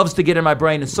 Benji loves to get in my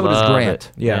brain, and so does Love Grant.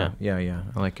 it. Yeah.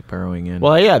 I like it burrowing in.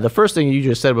 Well, yeah, the first thing you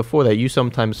just said before that, you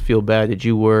sometimes feel bad that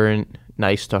you weren't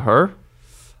nice to her.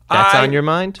 That's on your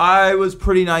mind? I was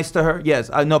pretty nice to her. Yes,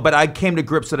 I know, but I came to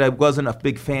grips that I wasn't a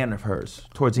big fan of hers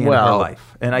towards the end of her Well-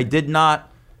 life, and I did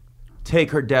not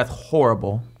take her death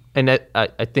horrible. And that,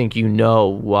 I think you know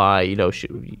why, that's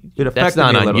affected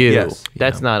not me a on little, you. yes.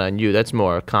 That's not on you. That's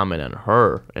more a comment on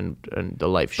her and the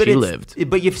life she But lived.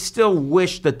 But you still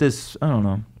wish that this. I don't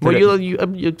know. Well, that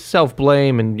it- you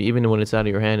self-blame, and even when it's out of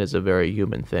your hand, is a very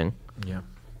human thing. yeah.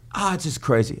 It's just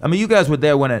crazy. I mean, you guys were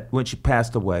there when she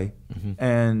passed away,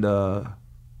 and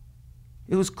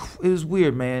it was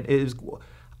weird, man.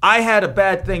 I had a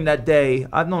bad thing that day.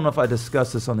 I don't know if I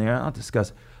discussed this on the air. I'll discuss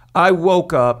it. I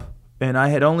woke up and I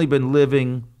had only been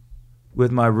living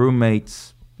with my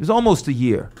roommates. It was almost a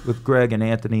year with Greg and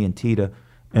Anthony and Tita,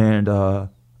 and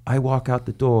I walk out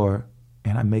the door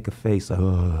and I make a face like,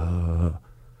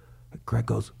 Greg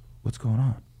goes, "What's going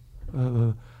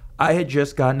on?" I had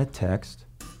just gotten a text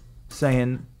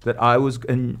saying that I was,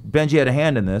 and Benji had a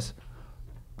hand in this,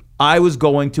 I was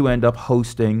going to end up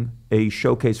hosting a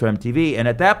showcase for MTV. And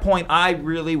at that point, I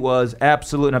really was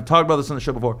absolute, and I've talked about this on the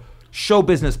show before, show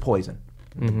business poison.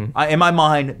 In my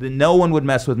mind, that no one would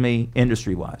mess with me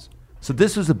industry-wise. So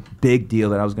this was a big deal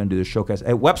that I was going to do this showcase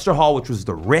at Webster Hall, which was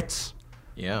the Ritz,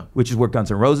 Yeah. which is where Guns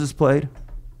N' Roses played.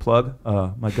 Plug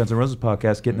my Guns N' Roses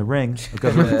podcast, Get in the Ring.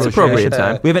 It's appropriate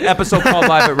time. We have an episode called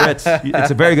Live at Ritz. It's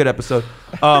a very good episode.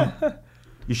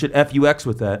 You should FUX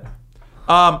with that.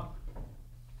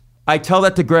 I tell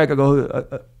that to Greg. I go,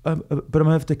 but I'm going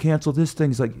to have to cancel this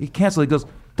thing. He's like, he canceled. He goes,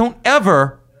 don't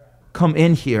ever come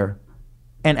in here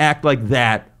and act like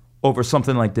that over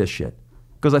something like this shit.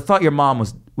 Because I thought your mom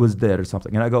was dead or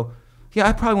something. And I go, yeah,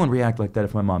 I probably wouldn't react like that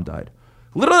if my mom died.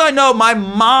 Little did I know, my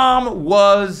mom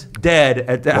was dead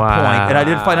at that point, and I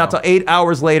didn't find out till 8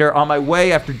 hours later on my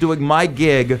way after doing my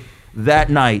gig that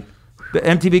night. The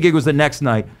MTV gig was the next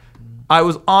night.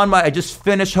 I just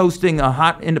finished hosting a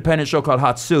hot independent show called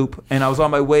Hot Soup, and I was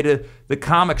on my way to the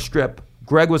comic strip.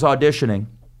 Greg was auditioning,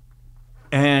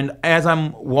 and as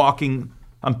I'm walking,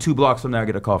 I'm 2 blocks from there, I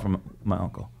get a call from my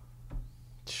uncle.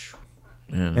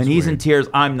 Yeah, And he's in tears,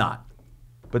 I'm not.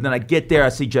 But then I get there, I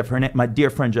see my dear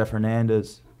friend Jeff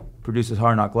Hernandez, produces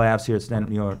Hard Knock Laughs here at Stand Up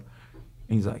New York.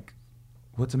 And he's like,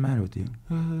 what's the matter with you?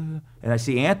 And I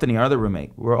see Anthony, our other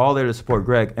roommate. We're all there to support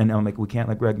Greg. And I'm like, we can't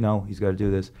let Greg know. He's got to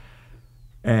do this.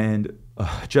 And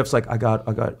Jeff's like, I got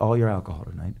all your alcohol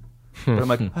tonight. But I'm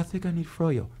like, I think I need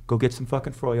Froyo. Go get some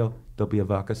fucking Froyo. There'll be a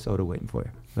vodka soda waiting for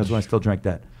you. That's when I still drank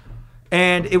that.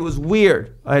 And it was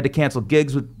weird. I had to cancel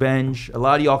gigs with Benj. A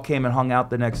lot of y'all came and hung out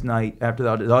the next night after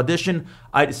the audition.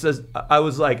 I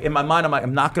was like, in my mind, I'm like,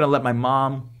 I'm not going to let my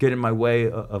mom get in my way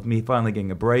of me finally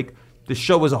getting a break. The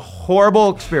show was a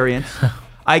horrible experience.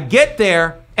 I get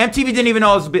there. MTV didn't even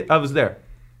know I was there.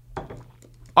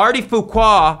 Artie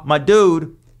Fuqua, my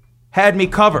dude, had me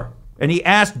cover. And he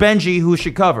asked Benji who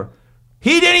should cover.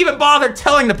 He didn't even bother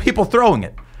telling the people throwing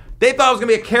it. They thought it was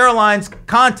going to be a Caroline's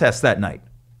contest that night.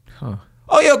 Huh.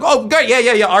 Oh, yeah, oh, great.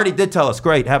 Yeah. Artie did tell us.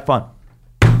 Great, have fun.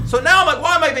 So now I'm like,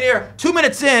 why am I even here? 2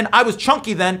 minutes in, I was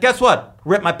chunky then. Guess what?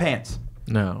 Ripped my pants.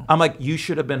 No. I'm like, you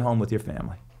should have been home with your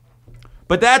family.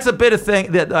 But that's a bit of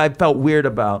thing that I felt weird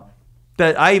about.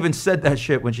 That I even said that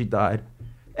shit when she died.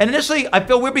 And initially, I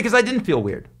feel weird because I didn't feel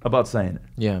weird about saying it.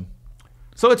 Yeah.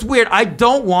 So it's weird. I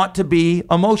don't want to be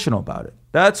emotional about it.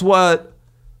 That's what,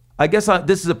 I guess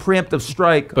this is a preemptive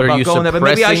strike but about are you going there. But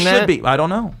maybe I should that? be. I don't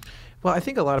know. Well, I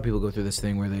think a lot of people go through this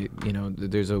thing where they,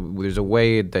 there's a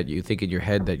way that you think in your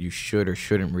head that you should or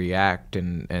shouldn't react,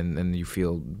 and you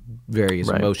feel various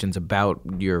emotions about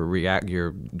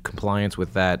your compliance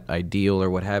with that ideal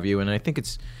or what have you. And I think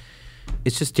it's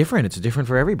just different. It's different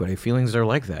for everybody. Feelings are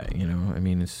like that, I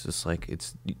mean, it's just like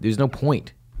there's no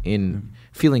point in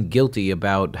feeling guilty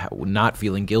about not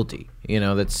feeling guilty.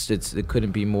 It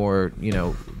couldn't be more,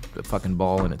 a fucking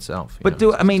ball in itself. But it's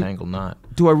a tangled knot.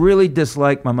 Do I really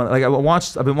dislike my mother? Like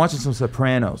I've been watching some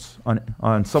Sopranos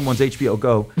on someone's HBO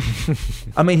Go.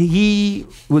 I mean, he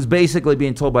was basically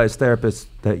being told by his therapist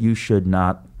that you should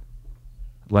not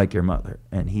like your mother,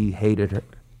 and he hated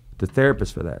the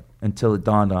therapist for that until it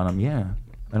dawned on him. Yeah,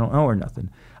 I don't owe her nothing.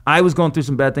 I was going through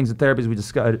some bad things in therapy, as we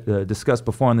discussed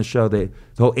before on the show. The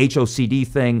whole HOCD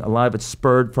thing, a lot of it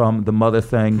spurred from the mother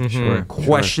thing,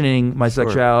 questioning my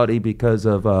sexuality because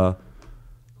of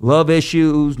love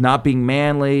issues, not being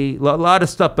manly, a lot of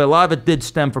stuff. But a lot of it did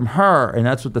stem from her, and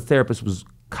that's what the therapist was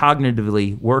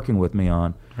cognitively working with me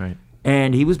on. Right.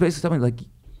 And he was basically telling me, like,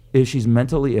 if she's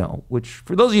mentally ill, which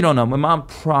for those of you who don't know, my mom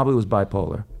probably was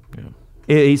bipolar. Yeah.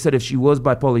 He said if she was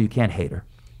bipolar, you can't hate her.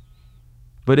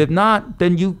 But if not,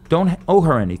 then you don't owe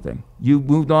her anything. You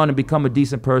moved on and become a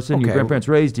decent person. Okay. Your grandparents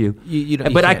raised you.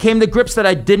 But I came to grips that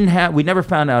I didn't have. We never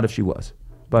found out if she was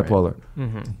bipolar. Right.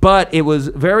 Mm-hmm. But it was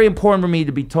very important for me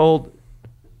to be told,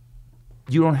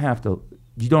 you don't have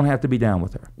to be down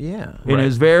with her. Yeah. And it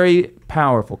was very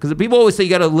powerful. Because people always say you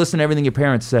got to listen to everything your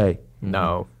parents say.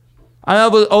 No. I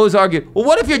always argue, well,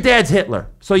 what if your dad's Hitler?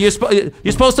 So you're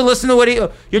supposed to listen to what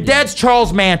your dad's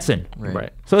Charles Manson.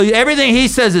 Right. So everything he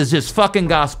says is just fucking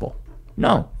gospel.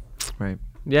 No. Right.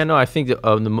 Yeah, no, I think that,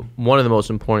 one of the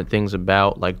most important things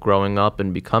about like growing up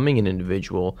and becoming an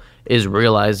individual is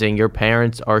realizing your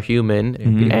parents are human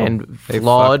and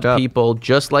flawed people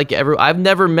just like I've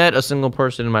never met a single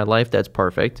person in my life that's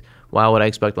perfect. Why would I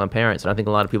expect my parents? And I think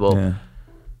a lot of people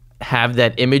have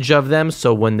that image of them,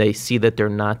 so when they see that they're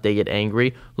not, they get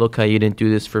angry. Look how you didn't do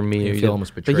this for me. You feel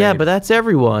almost betrayed. But that's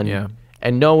everyone. Yeah.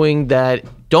 And knowing that,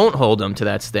 don't hold them to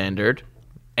that standard.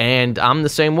 And I'm the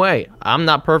same way. I'm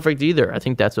not perfect either. I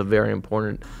think that's a very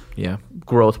important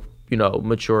growth,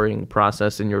 maturing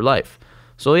process in your life.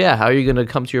 So how are you going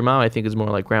to come to your mom? I think is more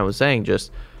like Grant was saying,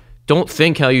 just don't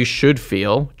think how you should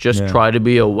feel. Just try to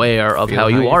be aware of how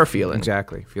you are feeling.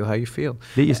 Exactly. Feel how you feel.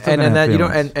 And that you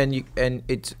don't and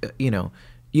it's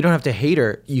you don't have to hate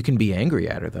her. You can be angry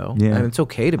at her though. Yeah. And it's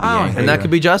okay to be angry. And that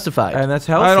could be justified. And that's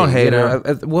healthy. I don't hate her.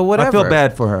 Well, whatever. I feel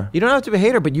bad for her. You don't have to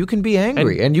hate her, but you can be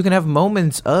angry. And you can have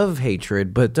moments of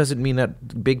hatred, but it doesn't mean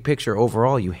that big picture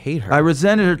overall you hate her. I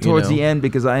resented her towards the end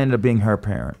because I ended up being her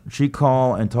parent. She'd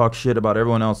call and talk shit about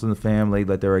everyone else in the family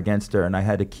that they're against her, and I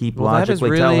had to keep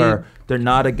logically tell her they're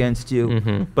not against you.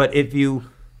 Mm-hmm. But if you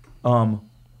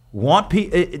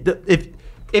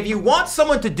if you want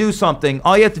someone to do something,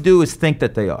 all you have to do is think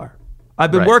that they are.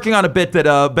 I've been working on a bit that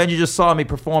Benji just saw me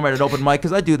perform at an open mic,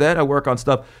 because I do that. I work on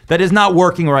stuff that is not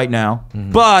working right now.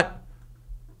 Mm-hmm. But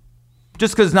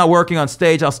just because it's not working on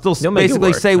stage, I'll still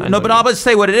basically say, but I'll just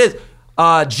say what it is.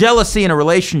 Jealousy in a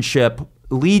relationship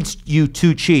leads you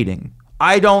to cheating.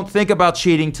 I don't think about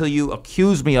cheating till you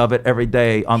accuse me of it every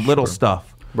day on little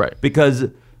stuff. Right. Because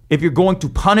if you're going to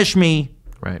punish me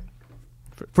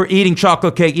for eating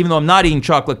chocolate cake, even though I'm not eating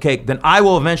chocolate cake, then I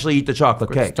will eventually eat the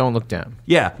chocolate cake. Don't look down.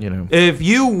 Yeah. If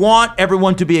you want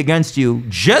everyone to be against you,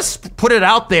 just put it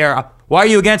out there. Why are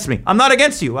you against me? I'm not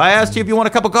against you. I asked you if you want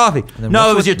a cup of coffee.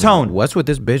 No, it was your tone. What's with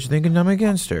this bitch thinking I'm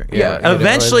against her? Yeah.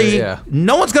 Eventually,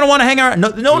 no one's going to want to hang around.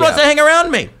 No one wants to hang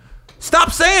around me.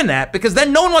 Stop saying that, because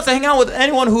then no one wants to hang out with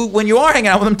anyone who, when you are hanging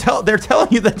out with them, they're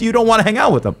telling you that you don't want to hang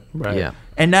out with them. Right. Yeah.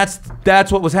 And that's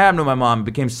what was happening to my mom. It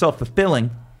became self-fulfilling,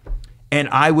 and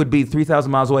I would be 3,000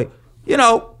 miles away. You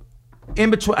know, in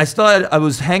between, I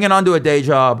was hanging on to a day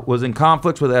job, was in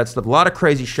conflicts with that stuff, a lot of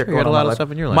crazy shit You going had a on lot in my of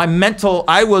stuff in your life.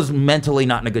 I was mentally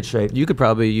not in a good shape. You could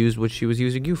probably use what she was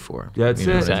using you for. That's you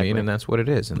know it. what I Exactly. mean? And that's what it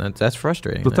is. And that's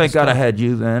frustrating. But thank That's God I tough. had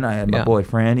you then. I had my Yeah. boy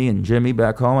Franny and Jimmy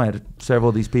back home. I had several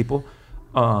of these people.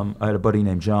 I had a buddy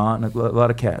named John, a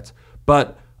lot of cats.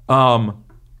 But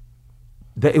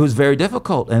it was very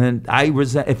difficult. And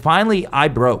then finally I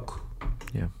broke.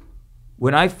 Yeah.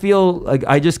 When I feel like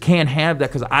I just can't have that,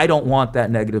 because I don't want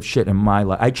that negative shit in my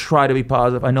life. I try to be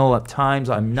positive. I know at times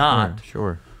I'm not.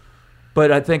 Sure. But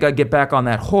I think I get back on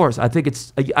that horse. I think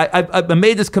I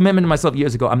made this commitment to myself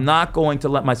years ago. I'm not going to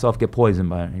let myself get poisoned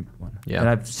by anyone. Yeah. And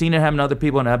I've seen it happen to other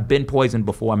people, and I've been poisoned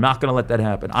before. I'm not going to let that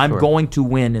happen. I'm Sure. going to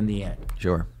win in the end.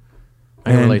 Sure.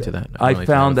 I can relate to that. I relate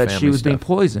to found the that she family was being stuff.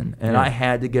 poisoned, and Yeah. I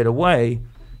had to get away,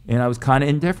 and I was kind of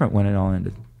indifferent when it all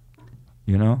ended.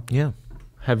 You know? Yeah.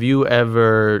 Have you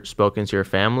ever spoken to your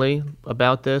family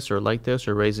about this or like this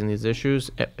or raising these issues?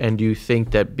 And do you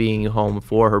think that being home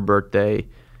for her birthday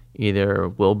either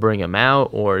will bring him out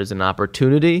or is an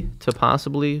opportunity to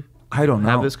possibly I don't know.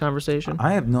 have this conversation?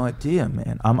 I have no idea,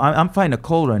 man. I'm fighting a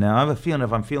cold right now. I have a feeling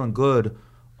if I'm feeling good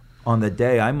on the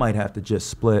day, I might have to just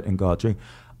split and go out drink.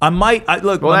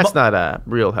 Look. Well, that's not a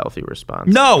real healthy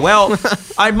response. No, well,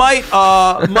 I might.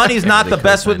 Money's not the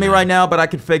best with me right now, but I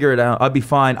could figure it out. I'll be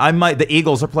fine. I might. The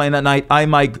Eagles are playing that night.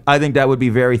 I think that would be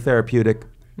very therapeutic.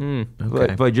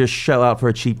 Okay. If I just shell out for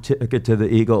a cheap ticket to the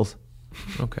Eagles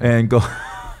Okay. and go.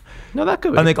 No, that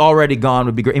could be. I think Already Gone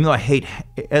would be great. Even though I hate,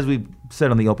 as we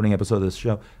said on the opening episode of this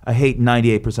show, I hate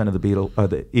 98% of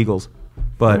the Eagles.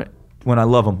 But Right. when I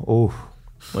love them,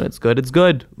 when it's good, it's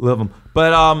good. love them.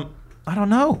 But I don't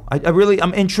know.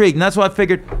 I'm intrigued, and that's why I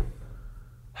figured.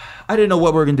 I didn't know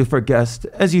what we were gonna do for a guest.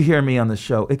 As you hear me on the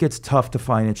show, it gets tough to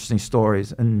find interesting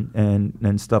stories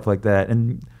and stuff like that.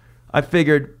 And I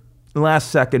figured,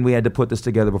 last second we had to put this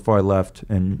together before I left,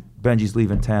 and Benji's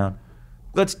leaving town.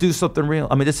 Let's do something real.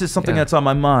 I mean, this is something Yeah. that's on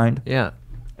my mind, Yeah.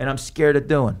 and I'm scared of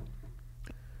doing.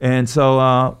 And so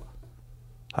I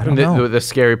don't know. The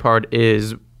scary part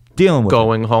is Dealing with it.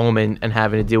 going home and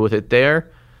having to deal with it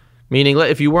there. Meaning,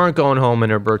 if you weren't going home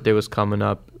and her birthday was coming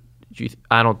up,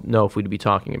 I don't know if we'd be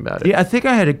talking about it. Yeah, I think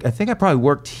I probably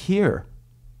worked here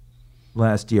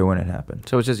last year when it happened.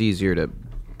 So it's just easier to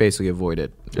basically avoid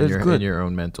it in It's good. in your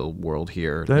own mental world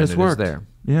here That than has it is worked. there.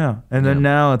 Yeah, and then Yeah.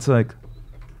 now it's like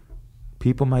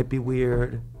people might be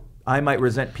weird. I might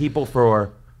resent people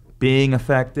for being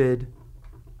affected.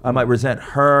 I might resent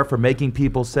her for making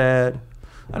people sad.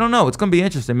 I don't know. It's going to be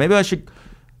interesting. Maybe I should.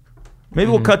 Maybe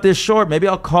we'll cut this short. Maybe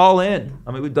I'll call in.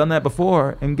 I mean, we've done that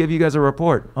before, and give you guys a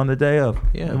report on the day of.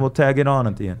 Yeah. And we'll tag it on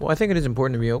at the end. Well, I think it is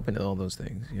important to be open to all those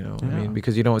things, you know. I Yeah. mean,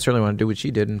 because you don't certainly want to do what she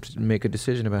did and make a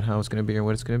decision about how it's going to be or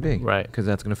what it's going to be. Right. Because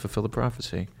that's going to fulfill the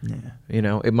prophecy. Yeah. You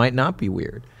know, it might not be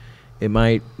weird. It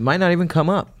might not even come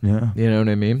up. Yeah. You know what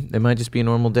I mean? It might just be a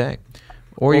normal day.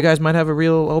 Or you guys might have a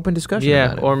real open discussion Yeah,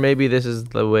 about it. or maybe this is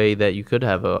the way that you could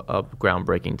have a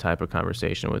groundbreaking type of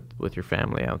conversation with your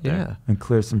family out there. Yeah. And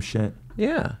clear some shit.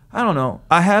 Yeah. I don't know.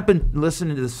 I have been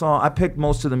listening to the song. I picked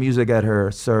most of the music at her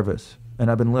service,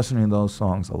 and I've been listening to those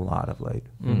songs a lot of late.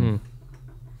 Hmm.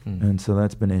 And so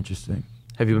that's been interesting.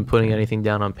 Have you been putting anything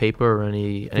down on paper or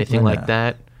anything Why like not?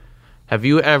 that? Have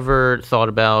you ever thought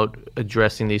about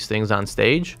addressing these things on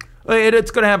stage? It's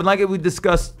going to happen. Like we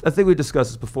discussed, I think we discussed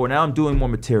this before. Now I'm doing more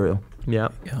material. Yeah.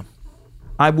 Yeah.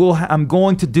 I'm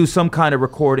going to do some kind of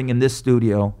recording in this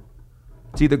studio.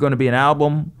 It's either going to be an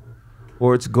album,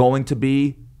 or it's going to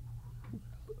be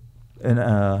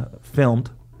filmed.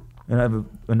 And I have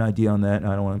an idea on that, and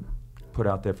I don't want to put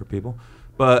out there for people.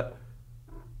 But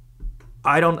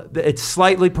it's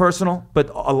slightly personal, but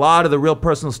a lot of the real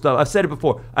personal stuff, I've said it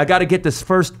before, I got to get this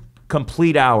first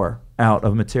complete hour out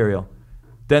of material.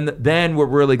 Then we're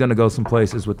really going to go some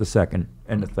places with the second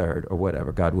and the third or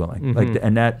whatever, God willing.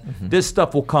 This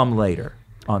stuff will come later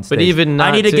on stage. even I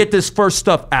not need to to- get this first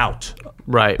stuff out.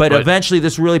 Right. But eventually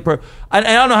this really, I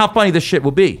don't know how funny this shit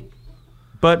will be.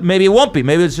 But maybe it won't be.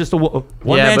 Maybe it's just a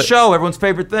one-man but- show, everyone's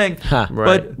favorite thing. Ha.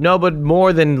 Right. But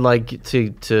more than like to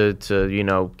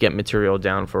get material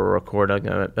down for a recording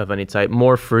of any type,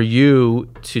 more for you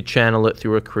to channel it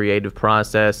through a creative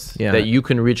process Yeah. that you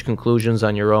can reach conclusions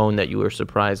on your own that you were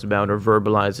surprised about or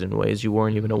verbalize it in ways you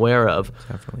weren't even aware of.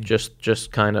 Definitely.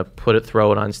 Just kind of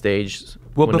throw it on stage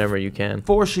whenever you can.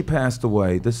 Before she passed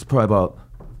away, this is probably about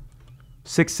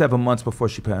 6-7 months before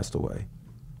she passed away,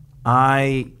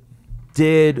 I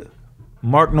did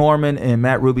Mark Norman and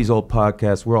Matt Ruby's old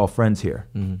podcast, We're All Friends Here.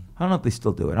 I don't know if they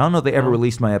still do it. I don't know if they ever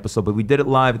released my episode, but we did it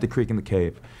live at the Creek in the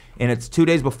Cave. And it's 2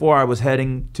 days before I was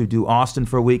heading to do Austin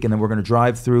for a week, and then we're going to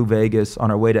drive through Vegas on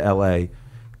our way to L.A.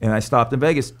 And I stopped in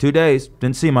Vegas 2 days,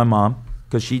 didn't see my mom,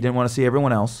 because she didn't want to see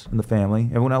everyone else in the family.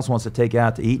 Everyone else wants to take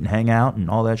out to eat and hang out and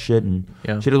all that shit, and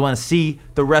she doesn't want to see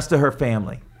the rest of her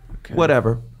family. Okay.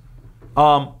 Whatever.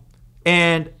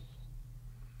 And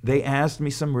they asked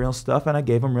me some real stuff, and I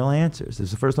gave them real answers. This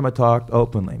is the first time I talked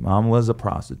openly. Mom was a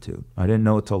prostitute. I didn't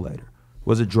know it till later.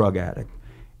 Was a drug addict.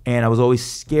 And I was always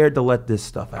scared to let this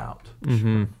stuff out.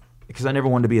 Because I never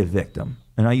wanted to be a victim.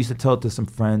 And I used to tell it to some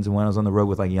friends, and when I was on the road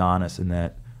with like Giannis and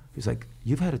that, he's like,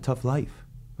 you've had a tough life.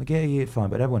 Like, yeah,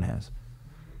 fine, but everyone has.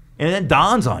 And it then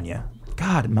dawns on you,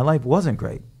 God, my life wasn't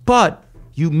great. But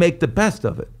you make the best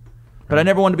of it. But I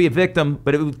never wanted to be a victim,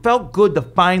 but it felt good to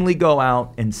finally go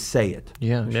out and say it.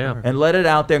 Yeah, sure. And let it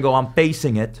out there and go, I'm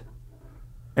facing it.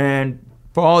 And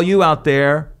for all you out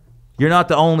there, you're not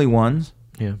the only ones.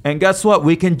 Yeah. And guess what?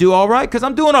 We can do all right, because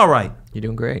I'm doing all right. You're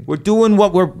doing great. We're doing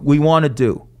what we want to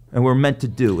do, and we're meant to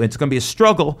do. It's going to be a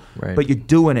struggle, but you're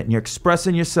doing it, and you're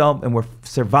expressing yourself, and we're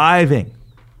surviving.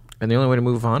 And the only way to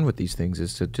move on with these things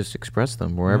is to just express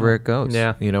them wherever it goes.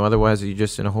 Yeah. You know, otherwise you're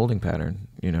just in a holding pattern,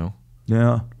 you know.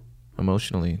 Yeah.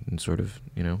 Emotionally and sort of,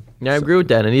 you know. Yeah, I agree with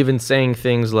that. And even saying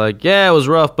things like, yeah, it was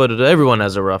rough, but everyone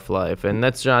has a rough life. And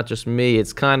that's not just me.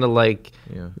 It's kind of like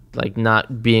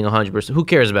not being 100%. Who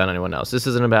cares about anyone else? This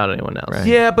isn't about anyone else. Right.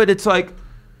 Yeah, but it's like...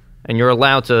 And you're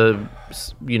allowed to,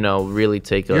 you know, really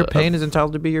take your pain is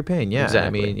entitled to be your pain. Yeah,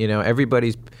 exactly. I mean, you know,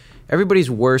 everybody's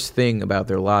worst thing about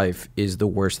their life is the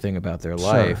worst thing about their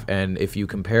life. And if you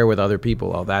compare with other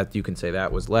people, all that, you can say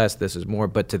that was less, this is more.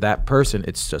 But to that person,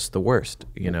 it's just the worst.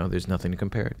 You know, there's nothing to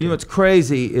compare it to. You know what's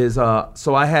crazy is,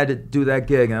 so I had to do that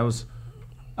gig, and I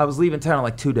was leaving town in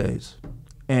like 2 days.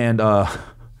 And I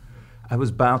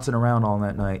was bouncing around all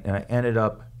that night, and I ended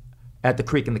up at the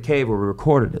Creek in the Cave where we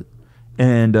recorded it.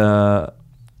 And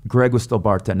Greg was still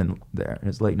bartending there. And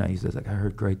it's late night. He says, like, I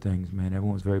heard great things, man.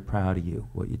 Everyone was very proud of you,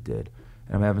 what you did.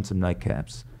 And I'm having some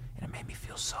nightcaps. And it made me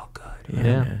feel so good.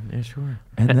 Yeah, sure.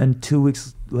 And then 3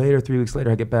 weeks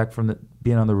later, I get back from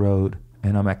being on the road.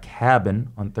 And I'm at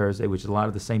Cabin on Thursday, which is a lot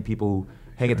of the same people who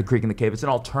hang at the Creek in the Cave. It's an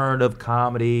alternative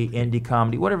comedy, indie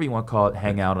comedy, whatever you want to call it,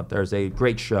 hang out on Thursday.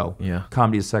 Great show. Yeah.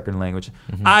 Comedy is second language.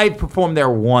 I performed there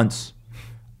once.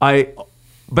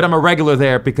 But I'm a regular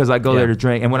there because I go there to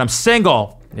drink. And when I'm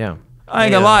single, I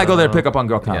ain't gonna lie, I go there to pick up on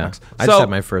girl comics. I just had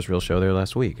my first real show there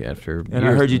last week after and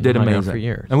I heard you did amazing. For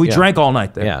years. And we drank all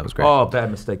night there. Yeah, it was great. Oh,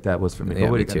 bad mistake that was for me. Yeah,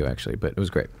 me too, actually, but it was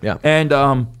great. Yeah. And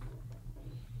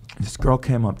this girl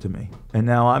came up to me, and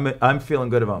now I'm feeling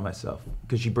good about myself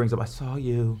because she brings up, I saw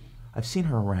you. I've seen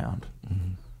her around.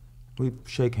 We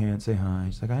shake hands, say hi.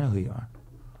 She's like, I know who you are.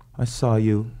 I saw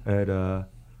you at We're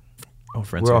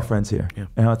All Friends Here. Yeah.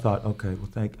 And I thought, okay, well,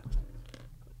 thank you.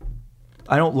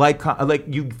 I don't like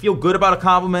you feel good about a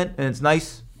compliment, and it's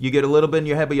nice. You get a little bit in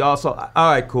your head, but you also, all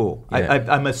right, cool. Yeah.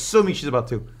 I'm assuming she's about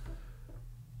to.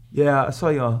 Yeah, I saw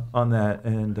you on that,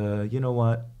 and you know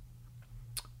what?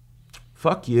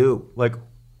 Fuck you. Like,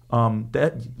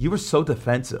 that you were so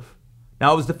defensive.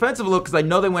 Now, I was defensive a little because I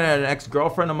know they went at an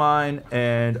ex-girlfriend of mine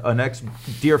and an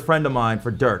ex-dear friend of mine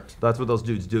for dirt. That's what those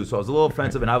dudes do. So I was a little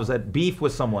offensive, and I was at beef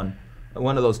with someone.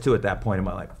 One of those two at that point in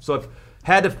my life. So I've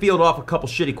had to field off a couple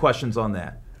shitty questions on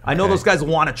that. I know those guys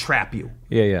want to trap you.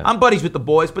 Yeah. I'm buddies with the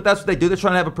boys, but that's what they do. They're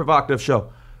trying to have a provocative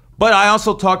show. But I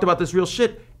also talked about this real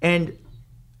shit, and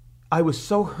I was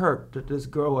so hurt that this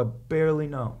girl I barely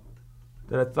know,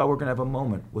 that I thought we were going to have a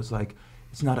moment, was like,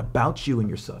 it's not about you and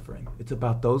your suffering. It's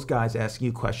about those guys asking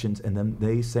you questions and then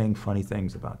they saying funny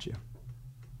things about you.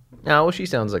 No, well, she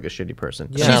sounds like a shitty person.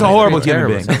 Yeah, she's a horrible human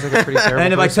being. Sounds like a pretty terrible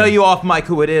and if person. I tell you off mic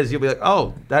who it is, you'll be like,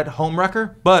 oh, that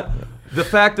homewrecker? But the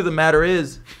fact of the matter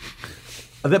is,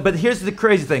 but here's the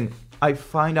crazy thing. I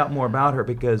find out more about her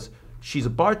because she's a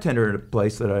bartender at a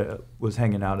place that I was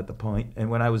hanging out at the point. And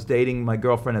when I was dating my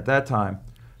girlfriend at that time,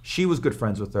 she was good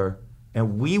friends with her.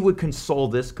 And we would console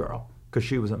this girl because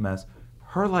she was a mess.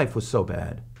 Her life was so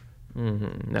bad.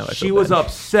 Mm-hmm. No, she was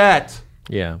upset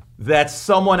Yeah. that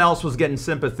someone else was getting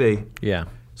sympathy. Yeah.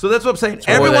 So that's what I'm saying.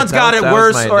 Everyone's got it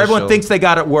worse, or everyone thinks they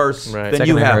got it worse than Second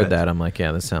you I have heard it. that, I'm like,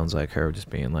 yeah, this sounds like her just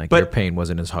being like, But- your pain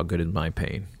wasn't as good as my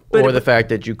pain. Or the fact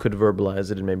that you could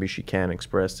verbalize it and maybe she can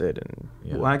express it. And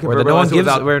Yeah. Well, I can Or that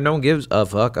verbalize where no one gives a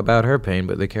fuck about her pain,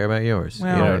 but they care about yours.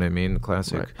 Well, you know what I mean?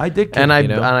 Classic. Right. I did. And you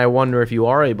know? I wonder if you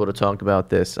are able to talk about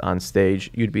this on stage,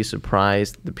 you'd be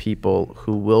surprised the people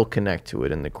who will connect to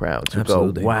it in the crowds who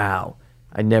Absolutely. go, wow,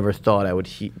 I never thought I would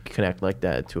connect like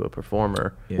that to a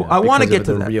performer. Well, I want to because get of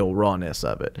to the that. real rawness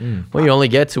of it. Well, you only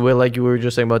get to it like you were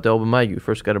just saying about the open mic. You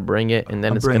first got to bring it, and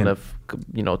then it's bringing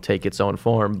gonna, take its own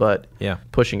form. But Yeah.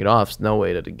 pushing it off is no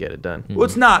way to get it done. Well,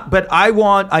 it's not, but I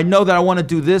know that I want to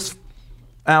do this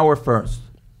hour first.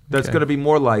 That's going to be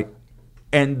more light.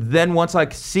 And then once I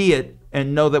see it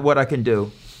and know that what I can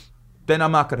do, then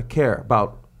I'm not going to care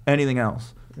about anything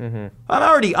else. I'm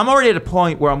already at a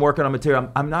point where I'm working on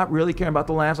material. I'm not really caring about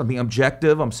the laughs. I'm being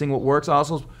objective. I'm seeing what works. I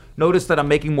also notice that I'm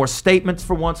making more statements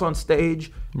for once on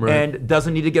stage, and it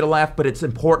doesn't need to get a laugh, but it's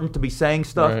important to be saying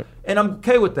stuff, and I'm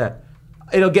okay with that.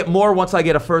 It'll get more once I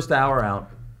get a first hour out,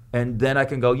 and then I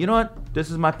can go, you know what? This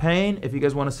is my pain. If you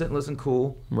guys want to sit and listen,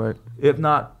 cool. Right. If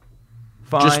not,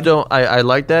 fine. Just don't. I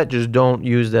like that. Just don't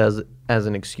use that as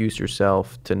an excuse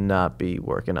yourself to not be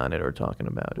working on it or talking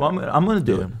about it. Well, I'm going to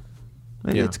do it.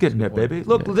 It's getting there, baby.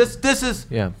 Look, this is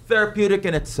therapeutic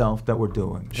in itself that we're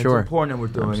doing. Sure. It's important that we're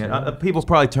doing it. People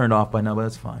probably turned off by now, but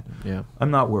that's fine. Yeah. I'm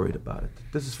not worried about it.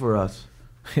 This is for us.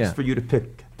 Yeah. It's for you to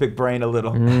pick brain a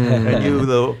little, and you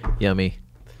though, Yummy.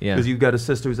 Yeah. because you've got a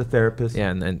sister who's a therapist. Yeah,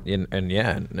 and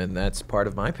that's part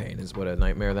of my pain is what a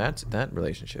nightmare that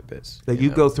relationship is. That you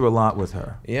know? go through a lot with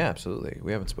her. Yeah, absolutely.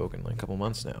 We haven't spoken in like a couple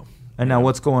months now. And now,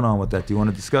 what's going on with that? Do you want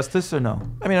to discuss this or no?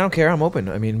 I mean, I don't care. I'm open.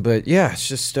 I mean, but yeah, it's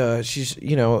just she's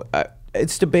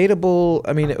it's debatable.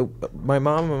 I mean, my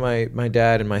mom and my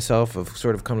dad and myself have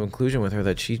sort of come to a conclusion with her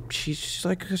that she's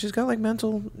got like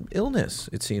mental illness.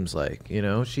 It seems like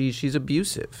she's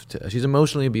abusive. She's an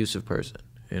emotionally abusive person.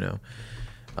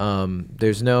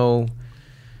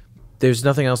 There's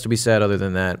nothing else to be said other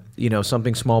than that.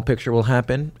 Something small picture will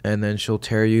happen, and then she'll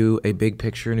tear you a big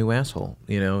picture new asshole.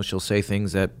 She'll say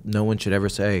things that no one should ever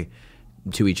say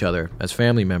to each other as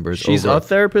family members. She's a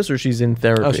therapist, or she's in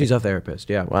therapy? Oh, she's a therapist.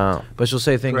 Yeah. Wow. But she'll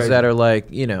say things Crazy. that are like,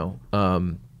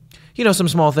 some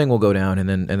small thing will go down, and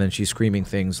then she's screaming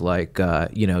things like,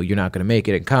 you're not going to make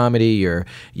it in comedy.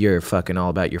 You're fucking all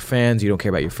about your fans. You don't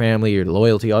care about your family, your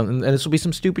loyalty, and this will be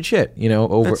some stupid shit,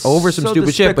 over some so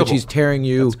stupid shit. But despicable. she's tearing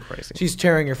you, That's crazy. she's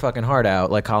tearing your fucking heart out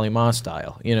like Kali Ma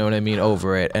style. You know what I mean?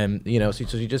 Over it, and so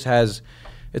she just has.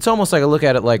 It's almost like I look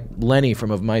at it like Lenny from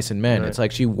Of Mice and Men. Right. It's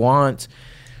like she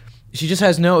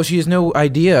has no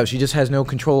idea. She just has no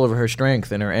control over her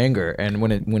strength and her anger. And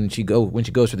when she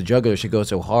goes for the jugular, she goes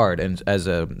so hard. And as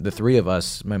the three of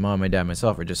us, my mom, my dad,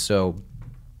 myself, are just so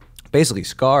basically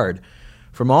scarred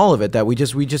from all of it that we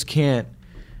just can't.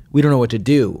 We don't know what to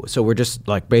do. So we're just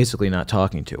like basically not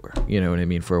talking to her. You know what I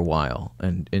mean? For a while,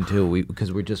 and until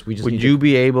because we just Would need you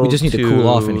be able? we just need to cool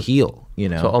off and heal.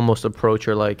 To almost approach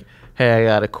her like, "Hey, I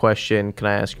got a question. Can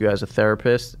I ask you as a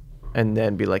therapist?" And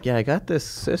then be like, "Yeah, I got this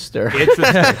sister."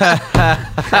 Interesting.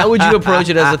 How would you approach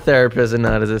it as a therapist and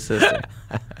not as a sister?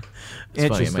 It's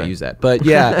funny, I might use that, but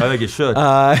yeah, I think you should.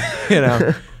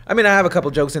 I mean, I have a couple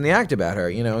jokes in the act about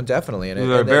her, definitely. And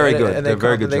They're very good. And They're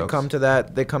very good They jokes. come to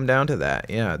that. They come down to that.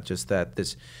 Yeah, just that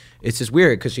it's just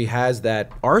weird because she has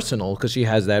that arsenal, because she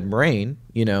has that brain,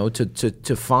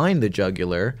 to find the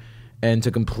jugular and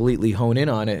to completely hone in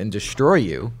on it and destroy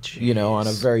you, on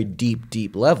a very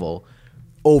deep level.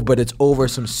 Oh, but it's over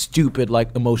some stupid,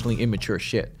 like, emotionally immature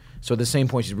shit. So at the same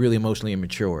point, she's really emotionally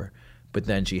immature, but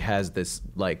then she has this,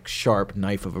 like, sharp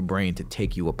knife of a brain to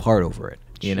take you apart over it,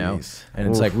 Jeez. And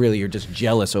it's like, really, you're just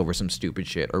jealous over some stupid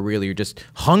shit, or really, you're just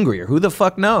hungry, or who the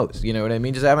fuck knows? You know what I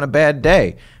mean? Just having a bad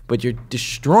day, but you're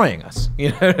destroying us. You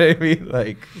know what I mean?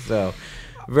 Like, so,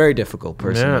 very difficult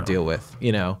person to deal with,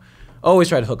 Always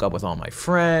try to hook up with all my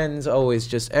friends. Always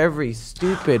just every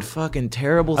stupid, fucking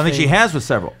terrible thing. I think she has with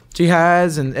several. She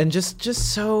has, and just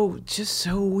so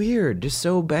weird, just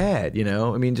so bad,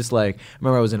 I mean, just like, I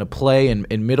remember I was in a play in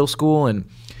middle school, and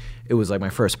it was like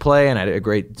my first play, and I had a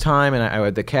great time, and I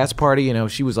at the cast party,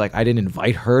 she was like, I didn't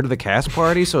invite her to the cast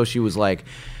party, so she was like,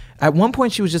 at one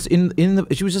point she was just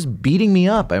she was just beating me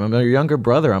up. I'm a younger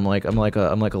brother. I'm like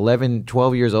 11,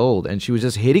 12 years old, and she was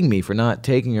just hitting me for not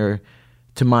taking her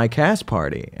to my cast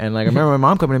party. And like I remember my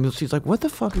mom coming in, she's like, "What the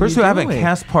fuck are First you of all, doing?" having a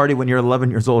cast party when you're 11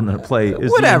 years old in a play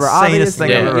is Whatever, the insanest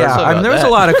thing I've ever Yeah, heard. I mean, there was a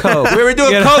lot of coke. We were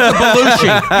doing coke with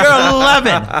Belushi.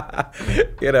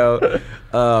 You're 11.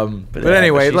 But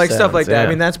anyway, she like stuff sounds, like that. yeah. I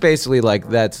mean, that's basically like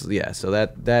so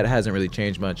that hasn't really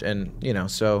changed much, and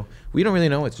so we don't really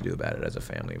know what to do about it as a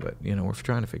family, but we're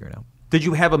trying to figure it out. Did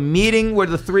you have a meeting where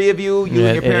the three of you and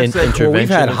your parents said, Well, we've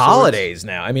had of sorts? holidays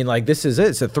now. I mean, like this is it.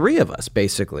 It's the three of us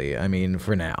basically. I mean,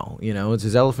 for now, it's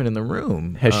his elephant in the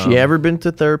room. Has she ever been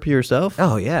to therapy herself?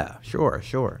 Oh yeah, sure.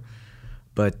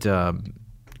 But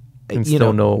And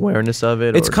still no awareness of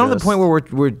it. It's or come to the just- point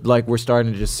where we're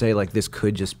starting to just say like this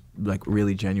could just like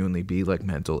really genuinely be like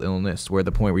mental illness. Where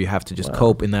the point where you have to just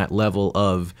cope in that level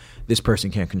of this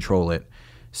person can't control it.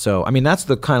 So I mean that's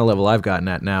the kind of level I've gotten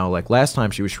at now. Like last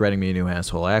time she was shredding me a new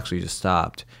asshole, I actually just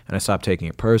stopped and I stopped taking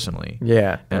it personally.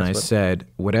 Yeah, and that's I what- said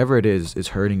whatever it is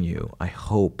hurting you. I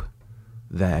hope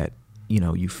that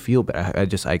you feel better.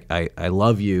 I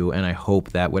love you, and I hope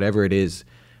that whatever it is.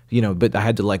 But I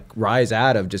had to like rise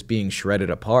out of just being shredded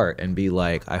apart and be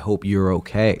like, I hope you're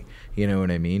okay. You know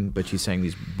what I mean? But she's saying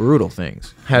these brutal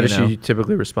things. How does she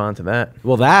typically respond to that?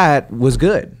 Well, that was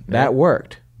good. That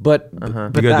worked. But, but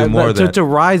You gotta do more of that. to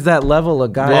rise that level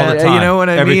of guy, All the time. you know what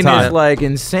I Every mean? time. It's like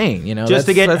insane. Just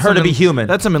to get that's her to some be human.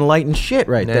 That's some enlightened shit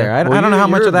right Yeah. there. I Well, don't know how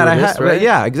much you're of that a I Buddhist, have. right?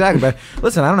 Yeah, exactly. But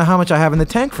listen, I don't know how much I have in the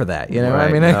tank for that. You know what I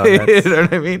Right. mean? No, you that's- know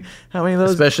what I mean? How many of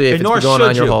those? Especially if And it's nor been going should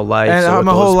on your you. whole life. And so it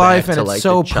my goes whole back life, to, and it's like,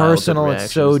 so the childhood personal,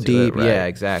 it's so reactions to it, deep. right. Yeah,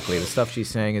 exactly. The stuff she's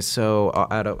saying is so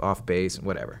off base,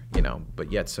 whatever,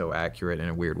 but yet so accurate in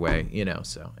a weird way,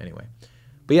 So anyway,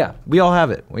 but yeah, we all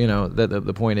have it.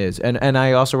 The point is, and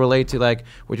I also relate to like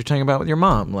what you're talking about with your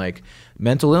mom, like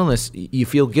mental illness. You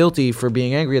feel guilty for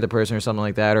being angry at the person or something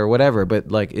like that or whatever, but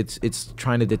like it's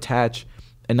trying to detach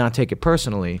and not take it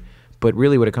personally. But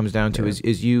really, what it comes down to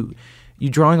is you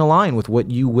drawing a line with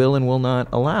what you will and will not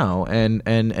allow,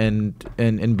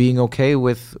 and being okay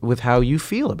with how you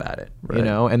feel about it,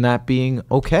 and that being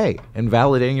okay and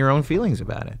validating your own feelings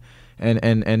about it,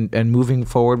 and moving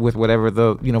forward with whatever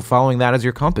following that as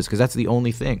your compass, because that's the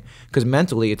only thing. Because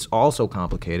mentally, it's also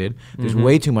complicated. There's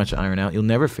way too much to iron out. You'll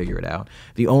never figure it out.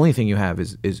 The only thing you have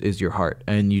is your heart,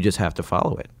 and you just have to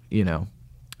follow it.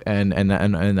 And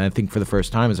I think for the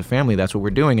first time as a family, that's what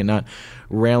we're doing, and not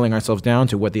railing ourselves down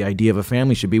to what the idea of a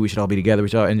family should be. We should all be together,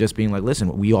 and just being like,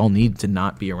 listen, we all need to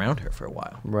not be around her for a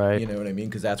while. Right. You know what I mean?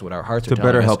 Because that's what our hearts are To telling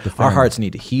better us. help the Our family. hearts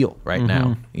need to heal right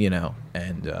now,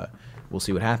 and we'll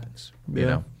see what happens,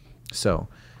 So,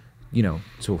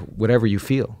 so whatever you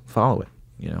feel, follow it,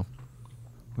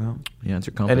 Well, Yeah, it's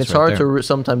your compass. And it's right hard there. to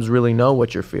sometimes really know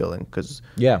what you're feeling because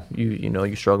Yeah.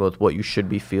 you struggle with what you should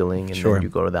be feeling, and Sure. then you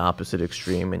go to the opposite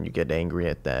extreme and you get angry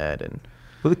at that, and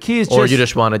well, the key is or you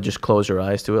just want to just close your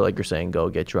eyes to it, like you're saying, go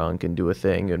get drunk and do a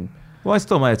thing, and Well, I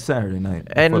still might Saturday night.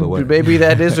 before the wedding. maybe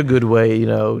that is a good way.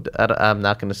 I'm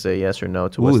not going to say yes or no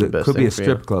to what's Ooh, the that best could thing be a for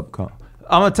strip you. club call.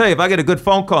 I'm gonna tell you, if I get a good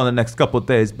phone call in the next couple of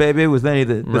days, baby, with any of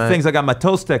the Right. things I got my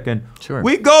toe sticking, Sure.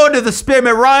 we go to the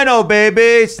Spearmint Rhino,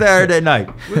 baby, Saturday night.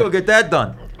 We gonna get that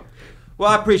done. Well,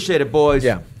 I appreciate it, boys.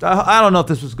 Yeah. I don't know if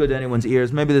this was good to anyone's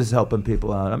ears. Maybe this is helping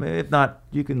people out. I mean, if not,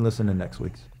 you can listen to next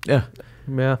week's. Yeah.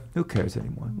 Yeah. Who cares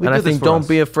anymore? We And I do this think for don't us.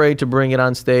 be afraid to bring it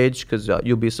on stage because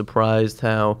you'll be surprised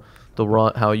how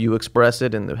how you express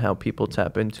it and how people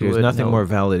tap into There's it. nothing No- more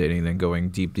validating than going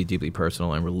deeply, deeply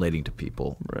personal and relating to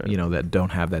people, Right. that don't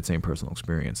have that same personal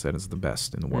experience. That is the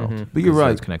best in the world. But you're Because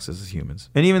right. It connects us as humans.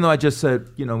 And even though I just said,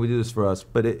 we do this for us,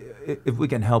 but if we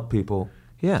can help people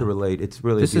Yeah. to relate, it's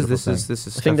really This a is beautiful this thing.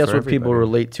 is. I think that's stuff what for people everybody.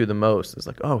 relate to the most. It's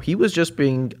like, oh, he was just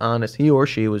being honest. He or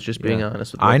she was just being Yeah.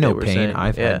 honest with what I know they were pain. saying.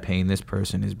 I've Yeah. had pain. This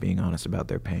person is being honest about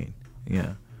their pain.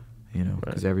 Yeah,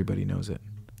 because everybody knows it.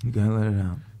 You gotta let it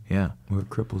out, Yeah. or it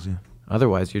cripples you.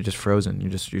 Otherwise, you're just frozen. You're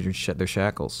their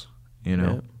shackles.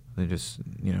 Yeah. They're just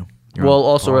you're Well, on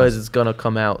also pause. realize it's gonna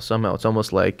come out somehow. It's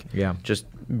almost like Yeah. just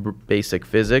basic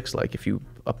physics. Like if you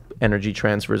energy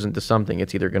transfers into something,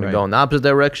 it's either gonna Right. go in the opposite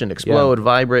direction, explode,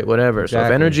 vibrate, whatever. So if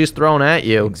Exactly. energy is thrown at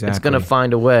you, it's Exactly. gonna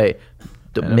find a way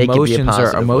to And make it be a emotions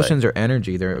positive way. emotions are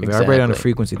energy. They vibrate on a Exactly.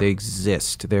 frequency. They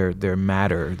exist. They're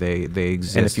matter. They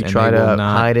exist. And if you try they to will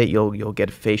not- hide it, you'll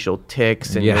get facial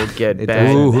tics and Yeah, you'll get it bad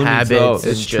does. Ooh, who needs habits. those?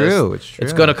 and It's just- true, it's true.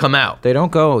 It's gonna come out. They don't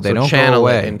go. They So don't channel go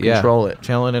it away. and control it.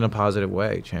 Channel it in a positive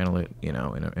way. Channel it, in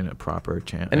a proper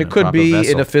channel. And it could be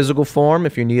in a physical form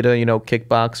if you need a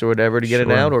kickbox or whatever to get it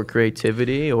Sure. out, or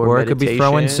creativity, or it could be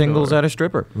throwing meditation, singles or- at a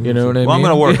stripper. You know what I mean? Well, I'm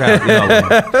gonna work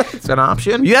out. It's an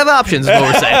option. You have options, is what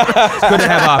we're saying. It's good to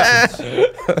have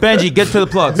options. Benji, get to the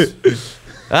plugs.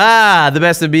 The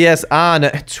best of BS on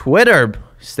Twitter.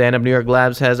 Stand Up New York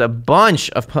Labs has a bunch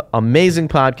of amazing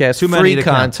podcasts, Too many free to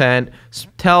count. content.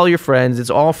 Tell your friends. It's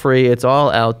all free. It's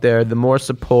all out there. The more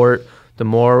support, the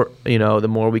more the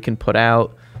more we can put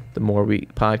out, the more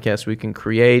podcasts we can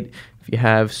create. If you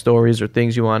have stories or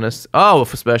things you want us, a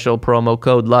special promo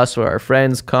code LUST for our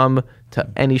friends. Come to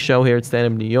any show here at Stand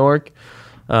Up New York.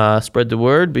 Spread the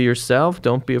word. Be yourself.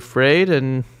 Don't be afraid,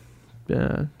 and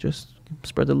just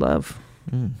spread the love.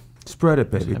 Spread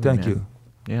it, baby. Thank you.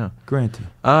 Yeah. Granted.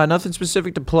 Nothing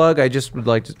specific to plug. I just would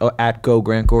like to at Go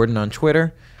Grant Gordon on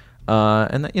Twitter,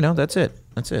 and that's it.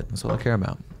 That's it. That's all I care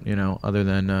about. Other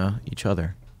than each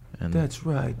other, and That's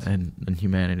right. and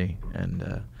humanity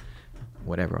and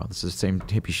whatever. This is the same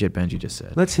hippie shit Benji just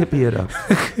said. Let's hippie it up.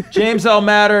 James L.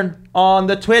 Mattern on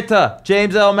the Twitter.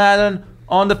 James L. Mattern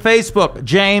on the Facebook.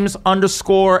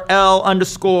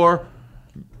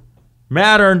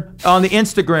 James_L_Mattern on the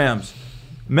Instagrams.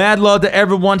 Mad love to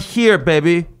everyone here,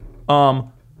 baby.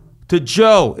 To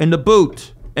Joe in the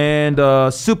boot and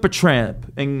Supertramp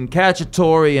and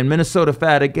Cacciatore and Minnesota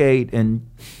Fatigate and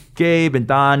Gabe and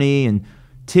Donnie and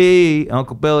T,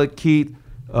 Uncle Billy, Keith,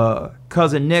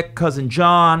 cousin Nick, cousin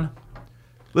John.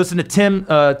 Listen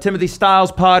to Timothy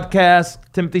Styles podcast.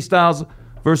 Timothy Styles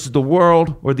versus the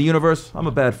world or the universe. I'm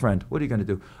a bad friend. What are you gonna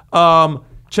do?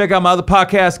 Check out my other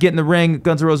podcast, Get in the Ring,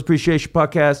 Guns N' Roses Appreciation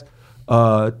Podcast.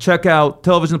 Check out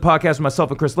Television Podcast with myself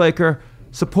and Chris Laker.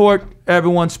 Support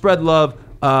everyone. Spread love.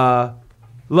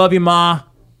 Love you, Ma.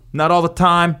 Not all the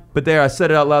time, but there, I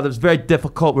said it out loud. It was very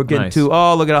difficult. We're getting Nice. to,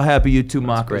 oh, look at how happy you two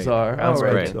mockers great. are. That's All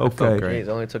right. great. That Okay. Jeez, it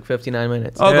only took 59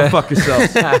 minutes. Oh, go fuck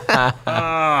yourselves.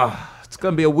 It's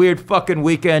going to be a weird fucking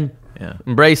weekend. Yeah.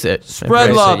 Embrace it. Spread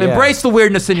Embrace love. it, yeah. Embrace the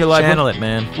weirdness in your life. Channel it,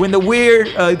 man. When the weird,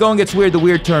 going gets weird, the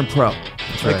weird turn pro.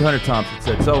 Like right. Hunter Thompson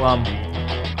said. So,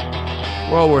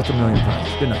 we're all worth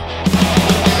 $1,000,000. Good night.